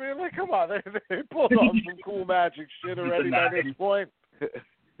know what I mean? Like, come on. They pulled off some cool magic shit already by this point.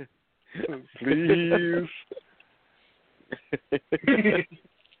 Please.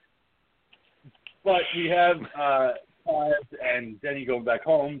 But we have Kaz and Denny going back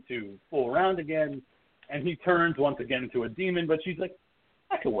home to fool around again, and he turns once again into a demon, but she's like,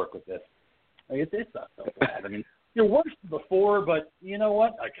 I can work with this. Like, it's not so bad. I mean, you're worse than before, but you know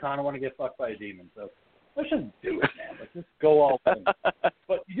what? I kind of want to get fucked by a demon, so let's just do it, man. Let's just go all in.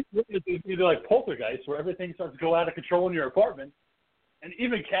 But you do like Poltergeist, where everything starts to go out of control in your apartment, and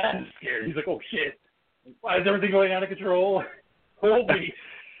even Kaz is scared. He's like, oh, shit. Why is everything going out of control? Hold me.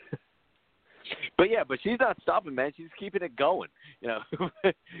 But she's not stopping, man. She's keeping it going. You know,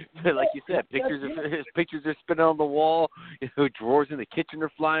 like you said, pictures are spinning on the wall. You know, drawers in the kitchen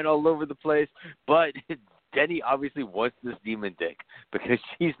are flying all over the place. But Denny obviously wants this demon dick because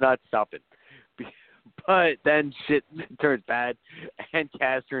she's not stopping. But then shit turns bad, and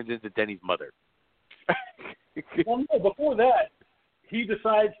Kaz turns into Denny's mother. Well, no, before that, he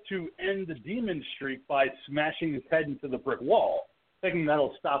decides to end the demon streak by smashing his head into the brick wall, thinking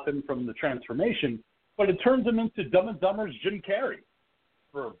that'll stop him from the transformation, but it turns him into Dumb and Dumber's Jim Carrey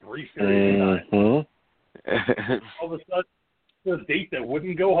for a brief period of time. All of a sudden, this date that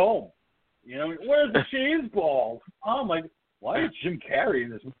wouldn't go home. You know, where's the cheese balls? I'm like, why is Jim Carrey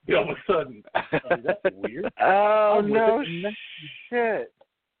in this movie all of a sudden? That's weird. Oh, no shit.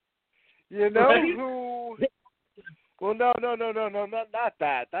 You know right? who... Well, no, not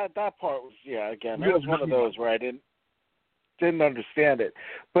that. That part was, again, that was one of those where I didn't understand it.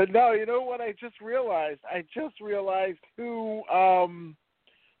 But no, you know what I just realized? I just realized who,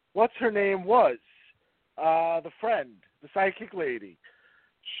 what's her name was. The friend, the psychic lady.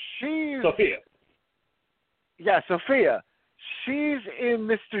 She's... Sophia. Yeah, Sophia. She's in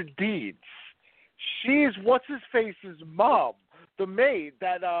Mr. Deeds. She's what's-his-face's mom, the maid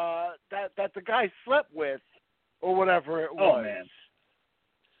that the guy slept with, or whatever it was.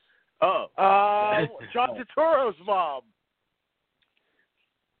 Oh, man. John Turturro's mom.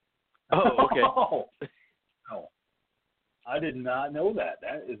 Oh, okay. Oh, I did not know that.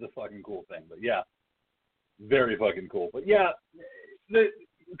 That is a fucking cool thing. But yeah, very fucking cool. But yeah,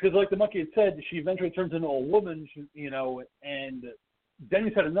 because like the monkey had said, she eventually turns into a woman, and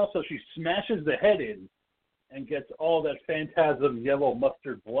Denny's had enough, so she smashes the head in and gets all that phantasm yellow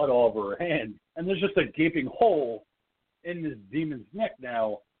mustard blood all over her hand. And there's just a gaping hole in this demon's neck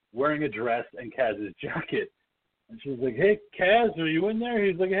now, wearing a dress and Kaz's jacket. And she's like, hey, Kaz, are you in there?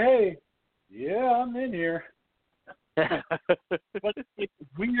 He's like, hey, yeah, I'm in here. But it's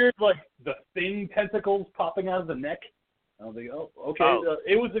weird, like the thing tentacles popping out of the neck. I was like, oh, okay. Oh.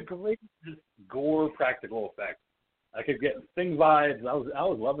 It was a great just gore practical effect. I could get thing vibes. I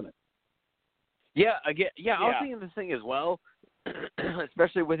was loving it. Yeah, I was thinking this thing as well,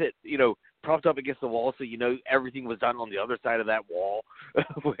 especially with it, propped up against the wall, so everything was done on the other side of that wall,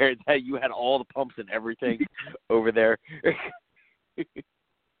 where that you had all the pumps and everything over there. It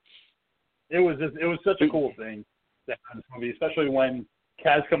was such a cool thing that this movie, especially when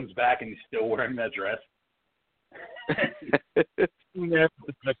Kaz comes back and he's still wearing that dress. The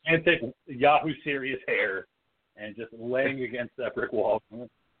gigantic Yahoo serious hair and just laying against that brick wall.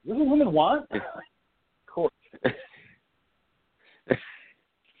 What do women want? Of course. But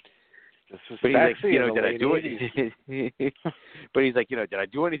he's like, did I do it? But he's like, did I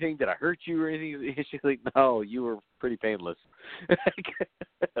do anything? Did I hurt you or anything? She's like, no, you were pretty painless.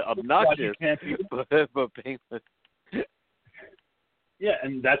 Obnoxious, but painless. Yeah,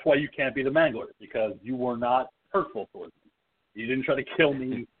 and that's why you can't be the Mangler, because you were not hurtful towards me. You didn't try to kill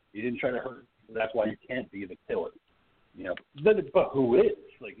me. You didn't try to hurt me. So that's why you can't be the killer. But who is?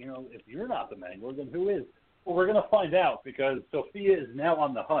 If you're not the Mangler, then who is? Well, we're going to find out, because Sophia is now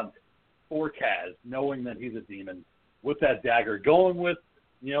on the hunt for Kaz, knowing that he's a demon, with that dagger, going with,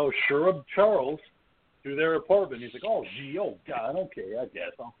 Sherub Charles to their apartment. He's like, oh, God, okay, I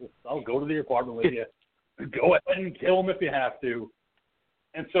guess. I'll go to the apartment with you. Go ahead and kill him if you have to.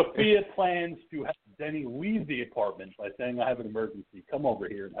 And Sophia plans to have Denny leave the apartment by saying, I have an emergency. Come over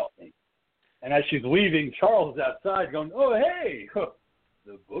here and help me. And as she's leaving, Charles is outside going, oh, hey,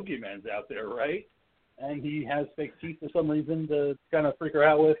 the boogeyman's out there, right? And he has fake teeth for some reason to kind of freak her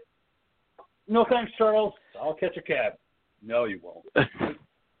out with. No thanks, Charles. I'll catch a cab. No, you won't.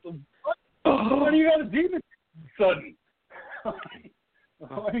 Why do you got a demon sudden?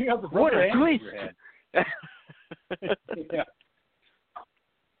 Why do you got the rubber hand in your hand? Yeah.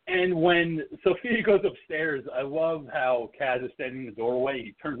 And when Sophia goes upstairs, I love how Kaz is standing in the doorway.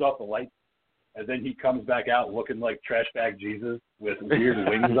 He turns off the lights, and then he comes back out looking like trash bag Jesus with weird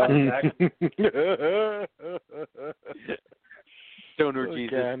wings on his back. Stoner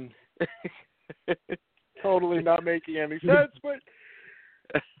Jesus. Totally not making any sense, but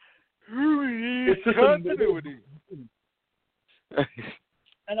it's continuity.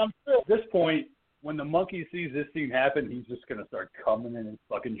 And I'm sure at this point, when the monkey sees this scene happen, he's just going to start coming in his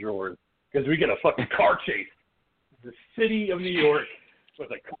fucking drawers. Because we get a fucking car chase. The city of New York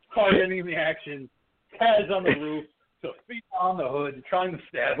with a car getting in the action, Kaz on the roof, Sophia on the hood, trying to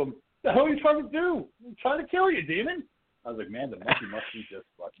stab him. What the hell are you trying to do? I'm trying to kill you, demon. I was like, man, the monkey must be just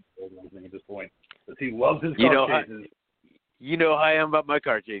fucking killed everything at this point. Because he loves his car chases. You know how I am about my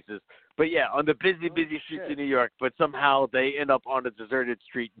car chases. But yeah, on the busy streets of New York, but somehow they end up on a deserted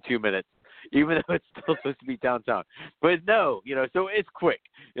street in 2 minutes, even though it's still supposed to be downtown. But no, so it's quick.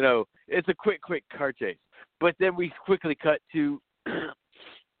 It's a quick car chase. But then we quickly cut to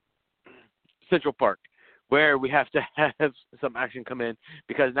Central Park, where we have to have some action come in,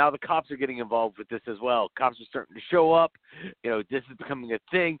 because now the cops are getting involved with this as well. Cops are starting to show up. This is becoming a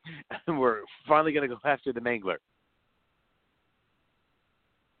thing, and we're finally going to go after the Mangler.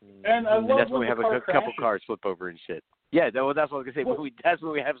 And that's when we have a couple cars flip over and shit. Yeah, that's what I was going to say. Well, that's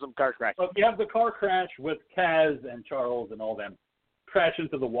when we have some car crash. But we have the car crash with Kaz and Charles and all them crash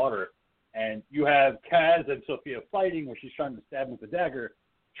into the water. And you have Kaz and Sophia fighting where she's trying to stab him with the dagger.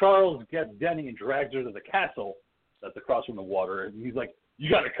 Charles gets Denny and drags her to the castle that's across from the water. And he's like, you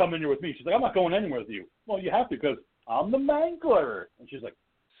got to come in here with me. She's like, I'm not going anywhere with you. Well, you have to, because I'm the Mangler. And she's like,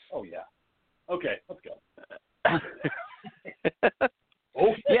 oh, yeah. Okay, let's go.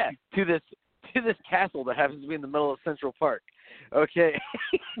 Okay. Yeah, to this castle that happens to be in the middle of Central Park. Okay.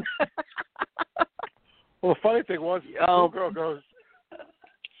 Well, the funny thing was, the girl goes,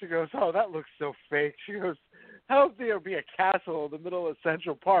 oh, that looks so fake. She goes, how would there be a castle in the middle of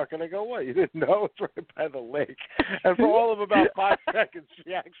Central Park? And I go, what, you didn't know? It's right by the lake. And for all of about 5 seconds,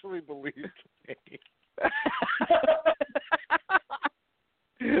 she actually believed me.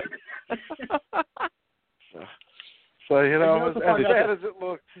 So as bad as it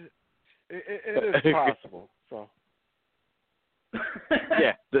looked, it is possible. So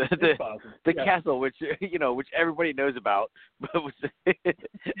yeah, the castle, which everybody knows about, but was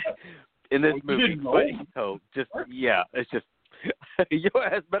in this movie. But it's just your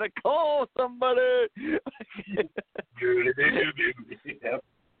ass better call somebody.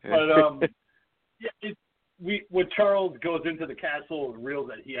 But when Charles goes into the castle and reveals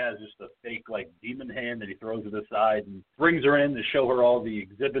that he has just a fake demon hand that he throws to the side and brings her in to show her all the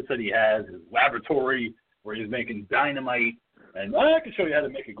exhibits that he has, his laboratory where he's making dynamite, and I can show you how to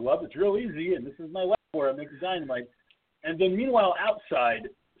make a glove. It's real easy, and this is my lab where I make the dynamite. And then meanwhile outside,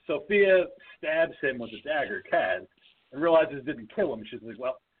 Sophia stabs him with a dagger, Kaz, and realizes it didn't kill him. She's like,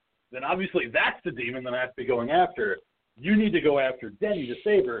 well, then obviously that's the demon that I have to be going after. You need to go after Denny to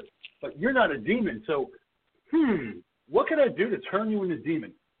save her, but you're not a demon, so what can I do to turn you into a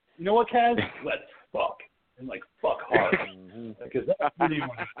demon? You know what, Kaz? Let's fuck. And fuck hard. Because that's really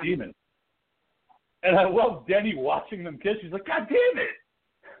what a demon. And I love Denny watching them kiss. She's like, God damn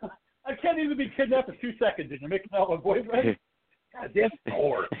it! I can't even be kidnapped for 2 seconds and you're making out with my boyfriend? God damn it,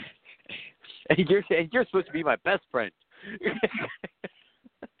 whore. And you're supposed to be my best friend.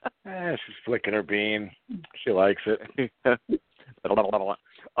 She's flicking her bean. She likes it.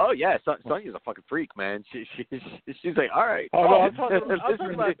 Oh yeah, Sonya's a fucking freak, man. She's like, all right. Oh no, I'm talking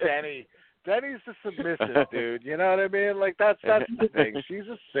about Denny. Denny's the submissive dude. You know what I mean? That's the thing. She's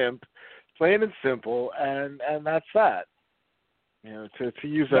a simp, plain and simple, and that's that. To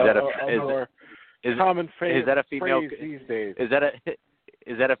use a more common phrase these days. Is that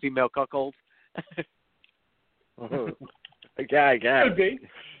Is that a female cuckold? I guess. Could be.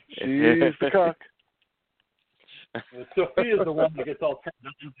 She's the cook. Sophia's the one that gets all turned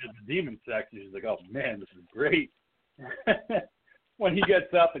on into the demon sex. She's like, oh, man, this is great. When he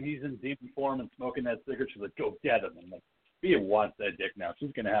gets up and he's in demon form and smoking that cigarette, she's like, go get him. I'm like, Sophia wants that dick now.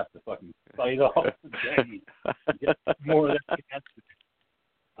 She's going to have to fucking fight off Danny and get more of that cancer.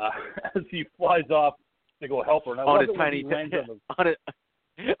 As he flies off to go help her. And I on love his it when tiny he lands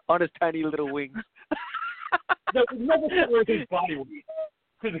on his tiny little wings. There was never where his body weight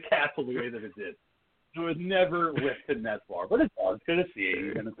to the castle the way that it did. It was never lifted that far, but it's good to see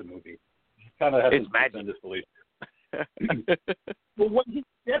it, and it's a movie. Kind of has It's to magic. suspend disbelief. But when he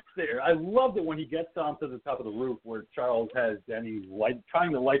gets there, I loved it when he gets onto the top of the roof where Charles has Denny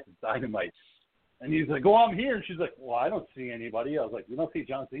trying to light the dynamite. And he's like, oh, I'm here. And she's like, well, I don't see anybody. I was like, you don't see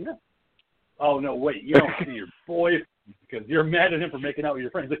John Cena? Oh, no, wait, you don't see your boyfriend because you're mad at him for making out with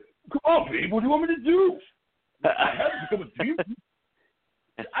your friends. He's like, come on, babe, what do you want me to do? I have to become a demon.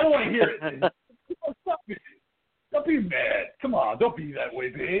 I don't want to hear it. Don't be mad. Come on, don't be that way,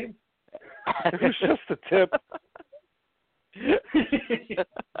 babe. It was just a tip.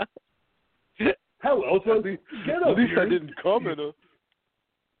 How else would we get up At least here? I didn't come in a...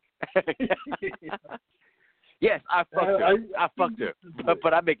 Yes, I fucked her. I fucked her,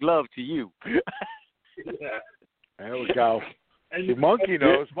 but I make love to you. Yeah. There we go. And See, Monkey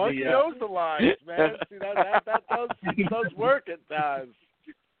knows. Monkey knows the lines, man. See, that does work at times.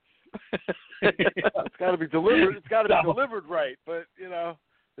 It's got to be delivered. It's got to be delivered right, but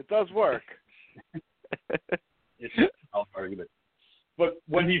it does work. It's an argument. But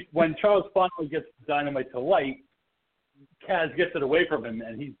when Charles finally gets the dynamite to light, Kaz gets it away from him,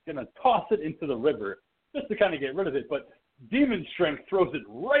 and he's gonna toss it into the river just to kind of get rid of it. But demon strength throws it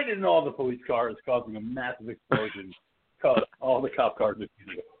right into all the police cars, causing a massive explosion. All the cop cars are like,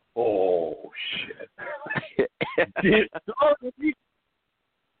 oh shit!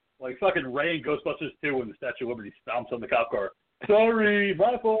 Like fucking Ray in Ghostbusters 2 when the Statue of Liberty stomps on the cop car. Sorry,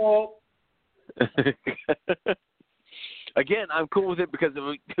 my fault. Again, I'm cool with it because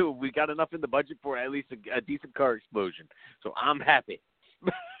we got enough in the budget for at least a decent car explosion. So I'm happy.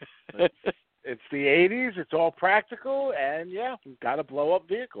 It's the 80s. It's all practical. And, yeah, we've got to blow up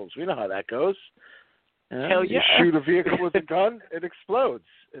vehicles. We know how that goes. Hell yeah. You shoot a vehicle with a gun, it explodes.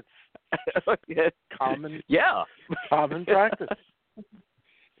 It's common practice.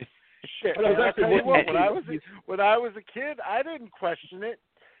 Shit, man, I tell you what, when I was a kid, I didn't question it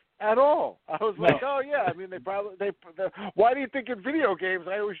at all. I was like, oh yeah, I mean, they why do you think in video games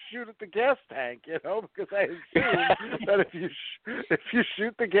I always shoot at the gas tank? Because I assume that if you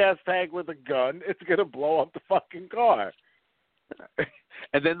shoot the gas tank with a gun, it's gonna blow up the fucking car.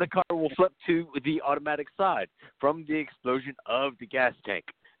 And then the car will flip to the automatic side from the explosion of the gas tank.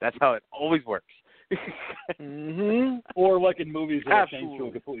 That's how it always works. Mm-hmm. Or like in movies where they change to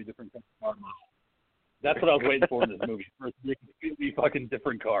a completely different car model. That's what I was waiting for in this movie. For a completely fucking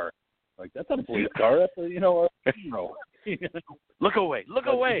different car. Like, that's not a police car. That's a, Look away. Look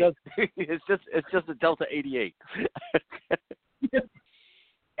away. It's just a Delta 88.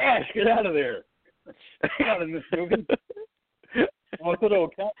 Ash, get out of there. Not in this movie. Oh, that's what it'll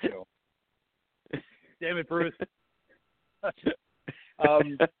count to. Damn it, Bruce.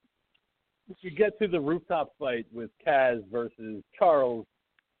 You get to the rooftop fight with Kaz versus Charles.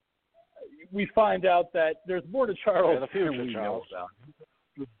 We find out that there's more to Charles than we know about.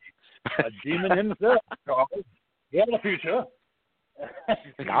 A demon himself, Charles. He has a future.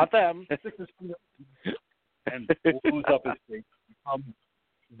 Got them. And blows up his face.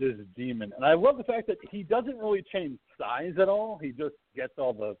 This demon. And I love the fact that he doesn't really change size at all. He just gets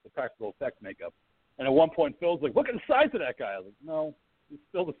all the practical effects makeup. And at one point, Phil's like, look at the size of that guy. I was like, no, he's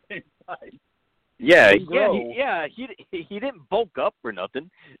still the same size. Yeah. He didn't bulk up or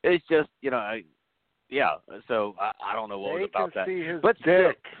nothing. It's just, yeah. So I don't know what was about that. See his but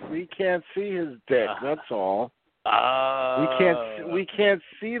dick. We can't see his dick. That's all. We can't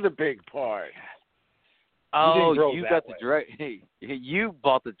see the big part. Oh, you got you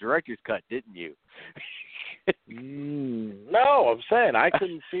bought the director's cut, didn't you? No, I'm saying I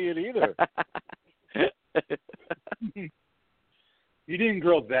couldn't see it either. He didn't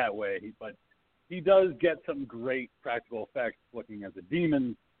grow that way, but he does get some great practical effects looking as a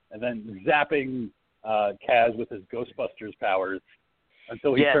demon and then zapping Kaz with his Ghostbusters powers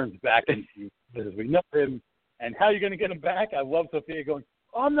until he turns back into as we know him. And how are you going to get him back? I love Sophia going,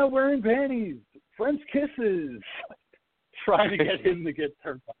 oh, I'm not wearing panties. French kisses. Trying to get him to get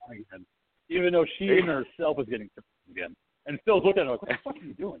turned on again, even though she in herself is getting turned on again. And Phil's looking at her like, what the fuck are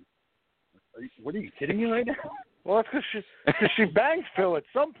you doing? What are you kidding me right now? Well, that's because she banged Phil at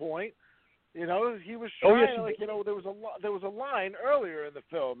some point. You know, he was trying to, like, you know, there was a line earlier in the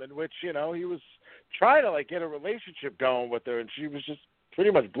film in which, you know, he was trying to, like, get a relationship going with her, and she was just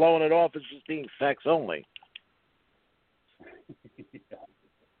pretty much blowing it off as just being sex only.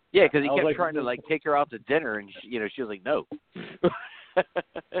 Yeah, because he kept trying to, like, take her out to dinner, and, she was like, no.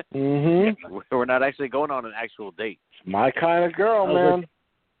 Mm-hmm. We're not actually going on an actual date. It's my kind of girl, man.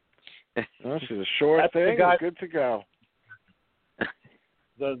 Well, she's a short thing. We're good to go.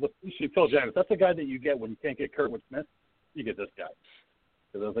 She told James, that's the guy that you get when you can't get Kurtwood Smith. You get this guy.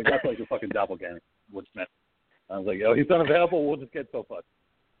 Because I was like, that's like your fucking doppelganger, Wood Smith. I was like, oh, he's unavailable. We'll just get Sofa,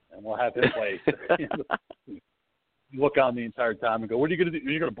 and we'll have him play. Look on the entire time and go, what are you going to do?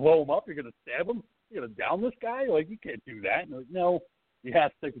 You're going to blow him up? You're going to stab him? You're going to down this guy? Like, you can't do that. And like, no, you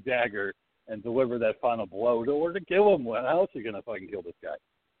have to take the dagger and deliver that final blow or to kill him. How else are you going to fucking kill this guy?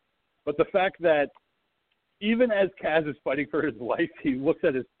 But the fact that even as Kaz is fighting for his life, he looks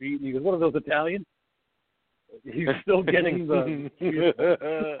at his feet and he goes, what are those, Italian? He's still getting the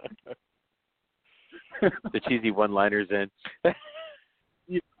cheesy one-liners in.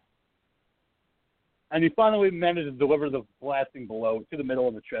 And he finally managed to deliver the blasting blow to the middle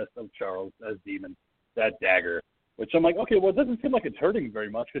of the chest of Charles as Demon, that dagger. Which I'm like, okay, well, it doesn't seem like it's hurting very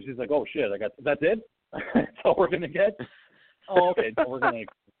much because he's like, oh, shit, that's it? That's all we're going to get? Oh, okay, so we're going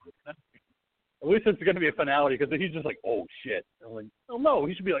to... At least it's going to be a finality because he's just like, oh, shit. I'm like, oh, no.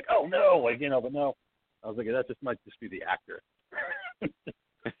 He should be like, oh, no. Like, but no. I was like, that just might just be the actor.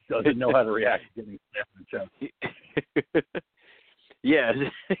 Doesn't know how to react to getting stabbed in the chest. Yeah,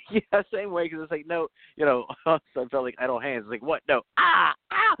 same way because it's like, no, so I felt like idle hands. It's like, what? No.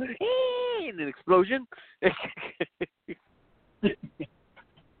 And an explosion.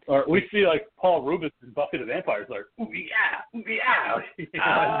 Or we see like Paul Rubens in Buffy the Vampire Slayer. Ooh yeah.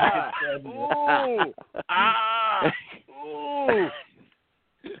 Ooh.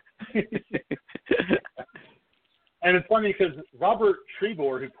 And it's funny because Robert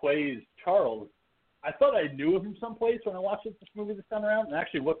Trebor, who plays Charles, I thought I knew him from someplace when I watched this movie this time around, and I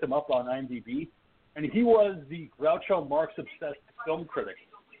actually looked him up on IMDb. And he was the Groucho Marx obsessed film critic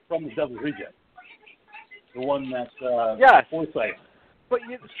from The Devil's Rejects, the one that Forsythe. But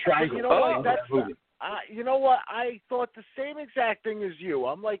you know what? You know what? I thought the same exact thing as you.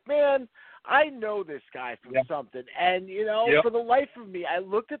 I'm like, man, I know this guy from something. And, for the life of me, I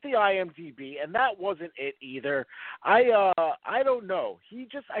looked at the IMDb, and that wasn't it either. I don't know. He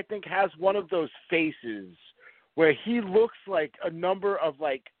just, I think, has one of those faces where he looks like a number of,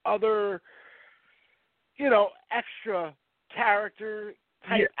 like, other, extra character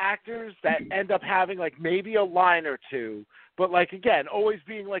type actors that end up having, like, maybe a line or two. But, like, again, always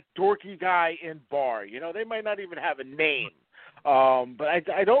being, like, dorky guy in bar. They might not even have a name. But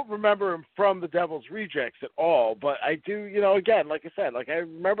I don't remember him from The Devil's Rejects at all. But I do, again, like I said, like I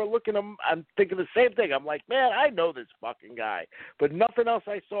remember looking at him, I'm thinking the same thing. I'm like, man, I know this fucking guy. But nothing else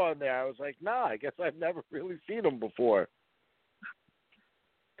I saw in there. I was like, nah, I guess I've never really seen him before.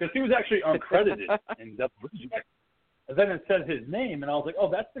 Because he was actually uncredited in Devil's Rejects. And then it said his name, and I was like, oh,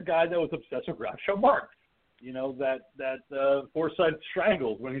 that's the guy that was obsessed with Groucho Marx. That Forsythe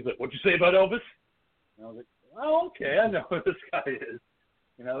strangled when he's like, what'd you say about Elvis? And I was like, oh, okay, I know who this guy is.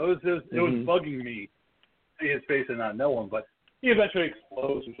 It was bugging me to see his face and not know him. But he eventually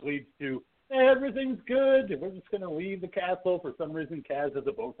explodes, which leads to, hey, everything's good. We're just going to leave the castle. For some reason, Kaz has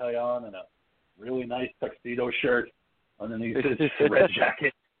a bow tie on and a really nice tuxedo shirt underneath his red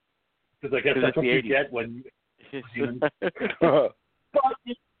jacket. Because I guess that's what you get when you but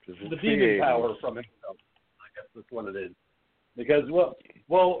the demon power from himself. I guess that's what it is. Because, well,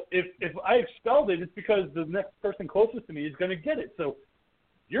 if I expelled it, it's because the next person closest to me is going to get it. So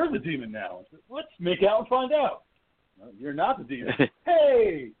you're the demon now. Let's make out and find out. No, you're not the demon.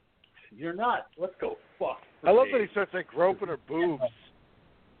 Hey, you're not. Let's go fuck. I love that he starts like groping her boobs.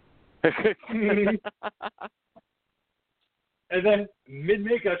 And then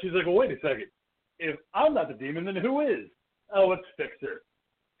mid-makeout, she's like, well, wait a second. If I'm not the demon, then who is? Oh, it's Fixer.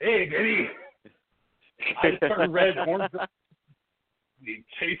 Hey, baby. I turned red, horns up. He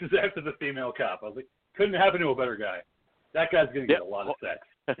chases after the female cop. I was like, couldn't happen to a better guy. That guy's going to get a lot of sex.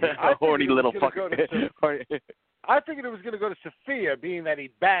 Horny little fucker. I figured it was going to go to Sophia, being that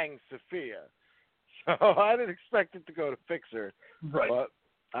he banged Sophia. So I didn't expect it to go to Fixer. Right. But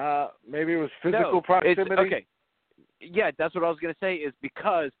maybe it was physical proximity. Okay. Yeah, that's what I was going to say is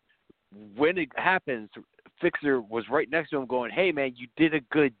because when it happens, Fixer was right next to him going, hey, man, you did a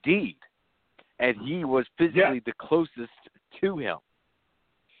good deed. And he was physically the closest to him.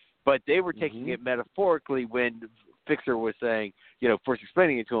 But they were taking it metaphorically when Fixer was saying, first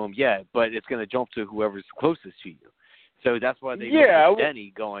explaining it to him, but it's going to jump to whoever's closest to you. So that's why they made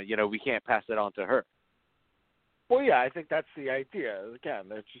Denny going, we can't pass it on to her. Well, yeah, I think that's the idea. Again,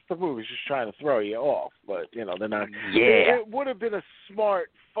 it's just the movie's just trying to throw you off, but they're not. Yeah, it would have been a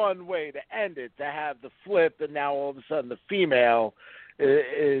smart, fun way to end it, to have the flip, and now all of a sudden the female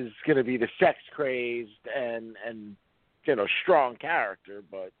is going to be the sex crazed and strong character,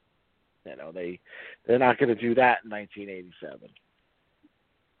 but they're not going to do that in 1987.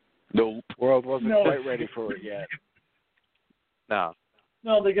 Nope, world wasn't quite ready for it yet.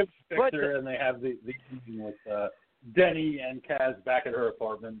 No, they get Fixer and they have the evening with Denny and Kaz back at her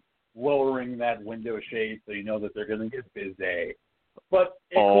apartment, lowering that window shade so you know that they're going to get busy. But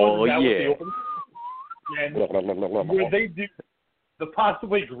it closes out with the open, and where they do the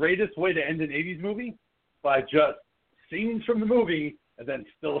possibly greatest way to end an 80s movie by just scenes from the movie and then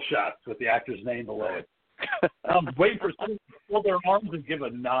still shots with the actor's name below it. Wait for someone to fold their arms and give a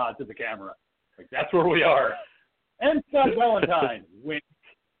nod to the camera. Like, that's where we are. And Scott Valentine, wink.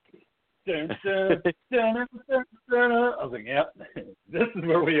 Dun, dun, dun, dun, dun. I was like, yep, this is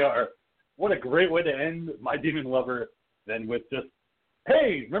where we are. What a great way to end My Demon Lover than with just,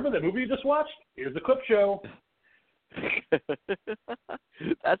 hey, remember that movie you just watched? Here's a clip show.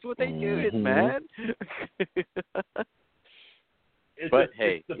 That's what they do, man. It's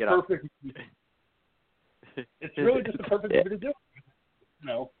perfect. It's really just the perfect way to do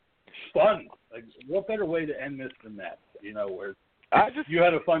it. Fun. Like, what better way to end this than that? Where you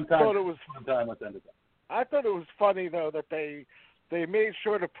had a fun time. Let's end it. I thought it was funny though that they made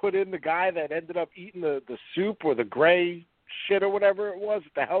sure to put in the guy that ended up eating the soup or the gray shit or whatever it was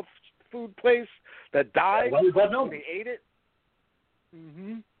at the health food place that died when they ate it.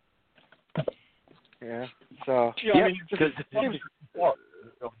 Mhm. Yeah. So. Yeah,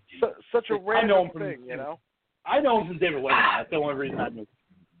 such a random thing, I know him from David Letterman. That's the only reason I knew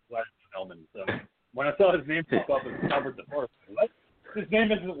Larry Bud Melman. So when I saw his name pop up as Albert DeForest, what? His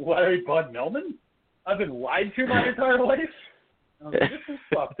name isn't Larry Bud Melman? I've been lied to my entire life? I was like, this is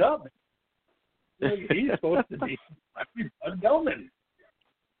fucked up. He's supposed to be Larry Bud Melman.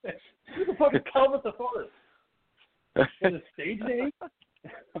 Who the fuck is Albert DeForest? In the stage name?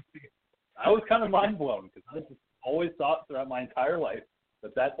 I was kind of mind blown because I just always thought throughout my entire life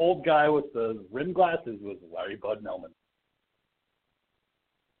that old guy with the rimmed glasses was Larry Bud Melman.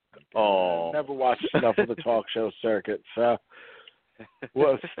 Oh, never watched enough of the talk show circuit, so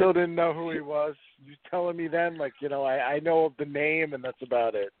still didn't know who he was. You telling me then, I know of the name and that's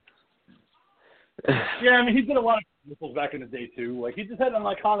about it. Yeah, he did a lot of commercials back in the day too. Like, he just had an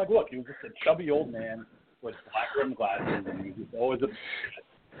iconic look. He was just a chubby old man with black rimmed glasses, and he was just always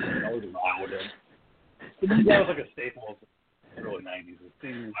always around with him. That was like a staple of the early 90s. We've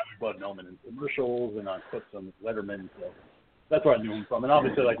seen Bud Melman in commercials and on clips on Letterman, so that's where I knew him from. And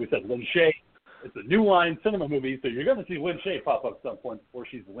obviously, like we said, Lynn Shay, it's a New Line Cinema movie, so you're going to see Lynn Shay pop up at some point before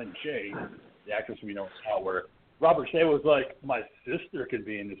she's Lynn Shay, the actress we know now, where Robert Shay was like, my sister could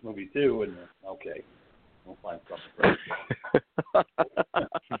be in this movie too, and okay, we'll find something.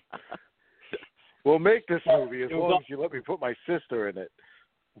 We'll make this movie as long as you let me put my sister in it.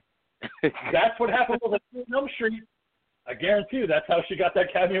 That's what happened with Elm Street. I guarantee you that's how she got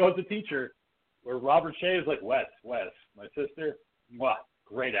that cameo as a teacher, where Robert Shay is like, Wes, my sister, wow,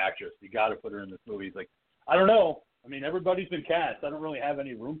 great actress. You got to put her in this movie. He's like, I don't know. Everybody's been cast. I don't really have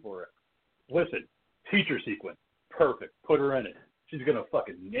any room for her. Listen, teacher sequence, perfect. Put her in it. She's going to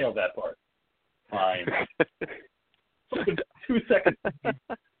fucking nail that part. Fine. 2 seconds.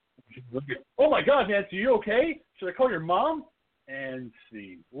 Oh, my God, Nancy, you okay? Should I call your mom? And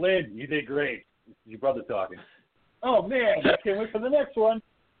see, Lynn, you did great. This is your brother talking. Oh, man, I can't wait for the next one.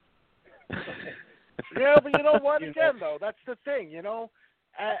 Yeah, but you know what? Again, though, that's the thing,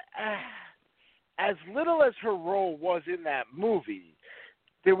 as little as her role was in that movie,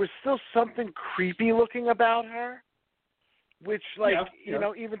 there was still something creepy looking about her, which,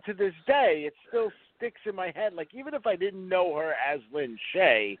 even to this day, it still sticks in my head. Like, even if I didn't know her as Lynn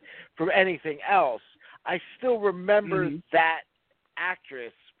Shay from anything else, I still remember that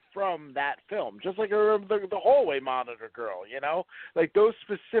actress from that film, just like I remember the hallway monitor girl, like those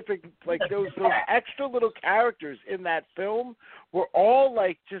specific, like those extra little characters in that film were all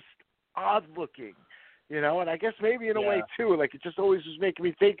like just odd looking, and I guess maybe in a way too, like it just always was making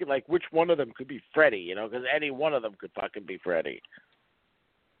me think like which one of them could be Freddy, because any one of them could fucking be Freddy.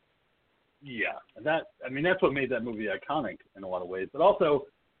 Yeah, and that's what made that movie iconic in a lot of ways, but also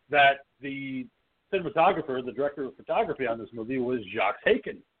that the cinematographer, the director of photography on this movie was Jacques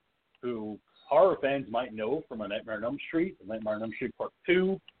Haken, who horror fans might know from A Nightmare on Elm Street, A Nightmare on Elm Street Part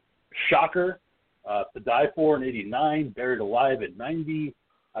 2, Shocker, To Die For in 89, Buried Alive at 90.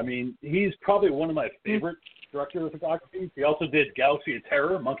 I mean, he's probably one of my favorite directors of photography. He also did Galaxy of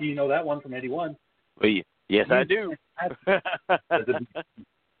Terror. Monkey, you know that one from 81. Well, yes, I do.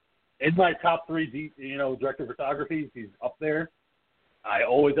 In my top three, director of photography, he's up there. I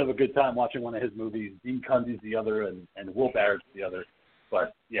always have a good time watching one of his movies. Dean Kunze's the other, and Will Barrett's the other.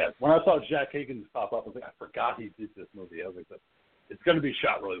 But, yeah, when I saw Jack Higgins pop up, I was like, I forgot he did this movie. I was like, it's going to be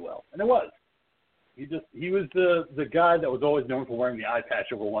shot really well. And it was. He was the guy that was always known for wearing the eye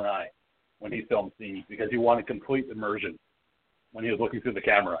patch over one eye when he filmed scenes because he wanted complete immersion when he was looking through the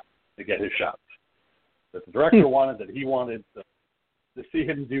camera to get his shots. But the director wanted to see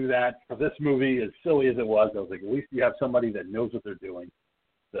him do that for this movie, as silly as it was. I was like, at least you have somebody that knows what they're doing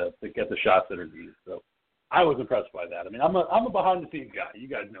to get the shots that are needed. So I was impressed by that. I mean, I'm a behind the scenes guy. You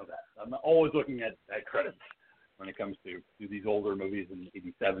guys know that. I'm always looking at credits when it comes to these older movies in the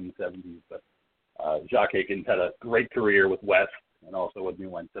 87, 70s. But Jacques Akins had a great career with West and also with New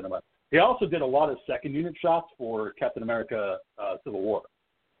Line Cinema. He also did a lot of second unit shots for Captain America Civil War,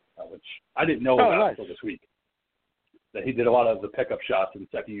 which I didn't know about until this week. That he did a lot of the pickup shots and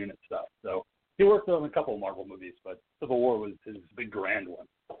second unit stuff. So he worked on a couple of Marvel movies, but Civil War was his big grand one.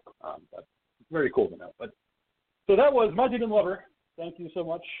 But very cool to know. But so that was My Demon Lover. Thank you so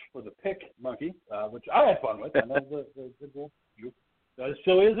much for the pick, Monkey, which I had fun with. I know as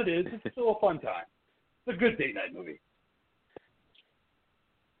silly as it is, it's still a fun time. It's a good date night movie.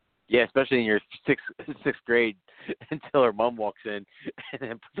 Yeah, especially in your sixth grade until her mom walks in and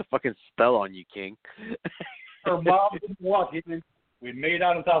then puts a fucking spell on you, King. Her mom didn't walk in. We made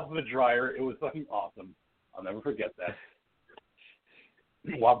out on top of a dryer. It was fucking awesome. I'll never forget that.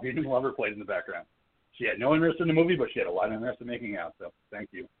 While Demon Lover played in the background. She had no interest in the movie, but she had a lot of interest in making out. So thank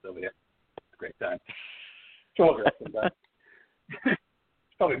you, Sylvia. It's a great time. Show her sometime. She's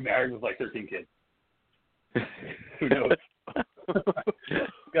probably married with like 13 kids. Who knows?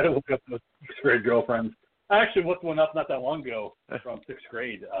 Got to look up those sixth grade girlfriends. I actually looked one up not that long ago from sixth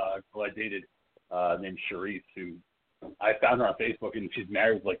grade. Who I dated, named Charisse, who I found her on Facebook, and she's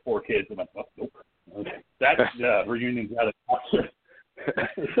married with like 4 kids. I'm like, oh, nope. That reunion's out of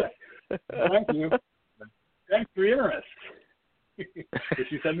Thank you. Thanks for your interest.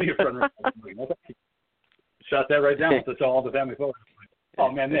 If you send me a friend request, no, thank you. Shot that right down. That's all the family photos. Oh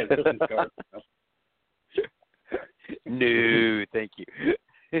man, they have Christmas cards. No, thank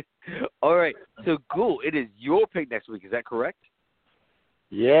you. All right, so Ghoul, it is your pick next week. Is that correct?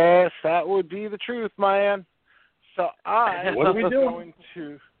 Yes, that would be the truth, man. So what are we doing?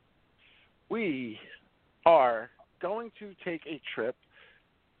 We are going to take a trip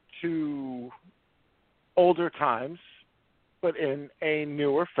to older times, but in a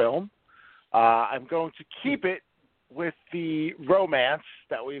newer film. I'm going to keep it with the romance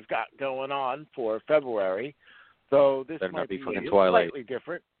that we've got going on for February, though this might be slightly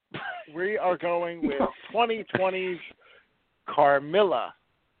different. We are going with 2020's Carmilla.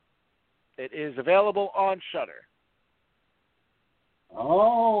 It is available on Shudder.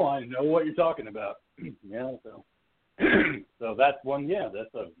 Oh, I know what you're talking about. Yeah, so that's one. Yeah,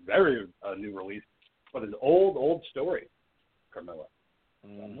 that's a very new release, but an old story, Carmilla.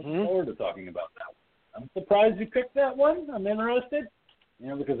 I'm looking forward to talking about that one. I'm surprised you picked that one. I'm interested,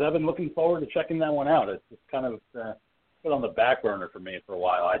 because I've been looking forward to checking that one out. It's just kind of put on the back burner for me for a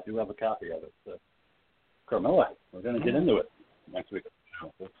while. I do have a copy of it. So, Carmilla, we're going to get into it next week.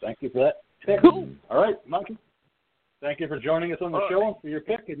 So thank you for that pick. Cool. All right, Monkey. Thank you for joining us on the show and for your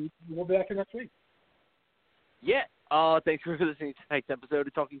pick, and we'll be back here next week. Yeah. Thanks for listening to tonight's episode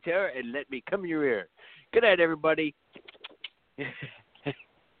of Talking Terror, and let me come in your ear. Good night, everybody.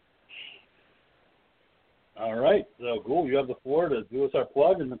 All right. So, Ghoul, you have the floor to do us our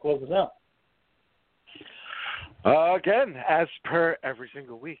plug and then close us out. Again, as per every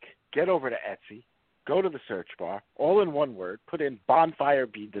single week, get over to Etsy, go to the search bar, all in one word, put in Bonfire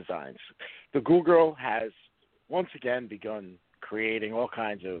Bead Designs. The Ghoul Girl has once again begun creating all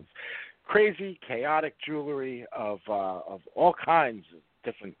kinds of crazy, chaotic jewelry of all kinds of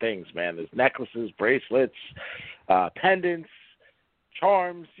different things, man. There's necklaces, bracelets, pendants,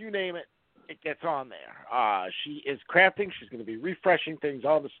 charms, you name it. It gets on there. She is crafting. She's going to be refreshing things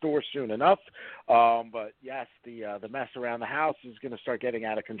on the store soon enough. But yes, the mess around the house is going to start getting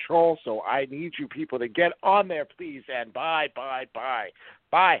out of control. So I need you people to get on there, please, and buy.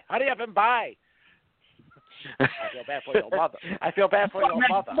 Hurry up and buy. I feel bad for your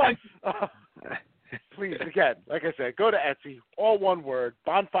mother. Please, again, like I said, go to Etsy, all one word,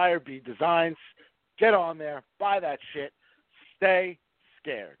 Bonfire Bead Designs. Get on there, buy that shit. Stay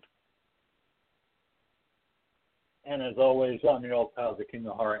scared. And as always, I'm your old pal, the King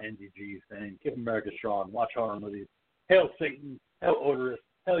of Horror, Andy G, saying, keep America strong, watch horror movies, hail Satan, hail Odorous,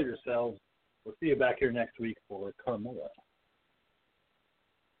 hail yourselves. We'll see you back here next week for Carmilla.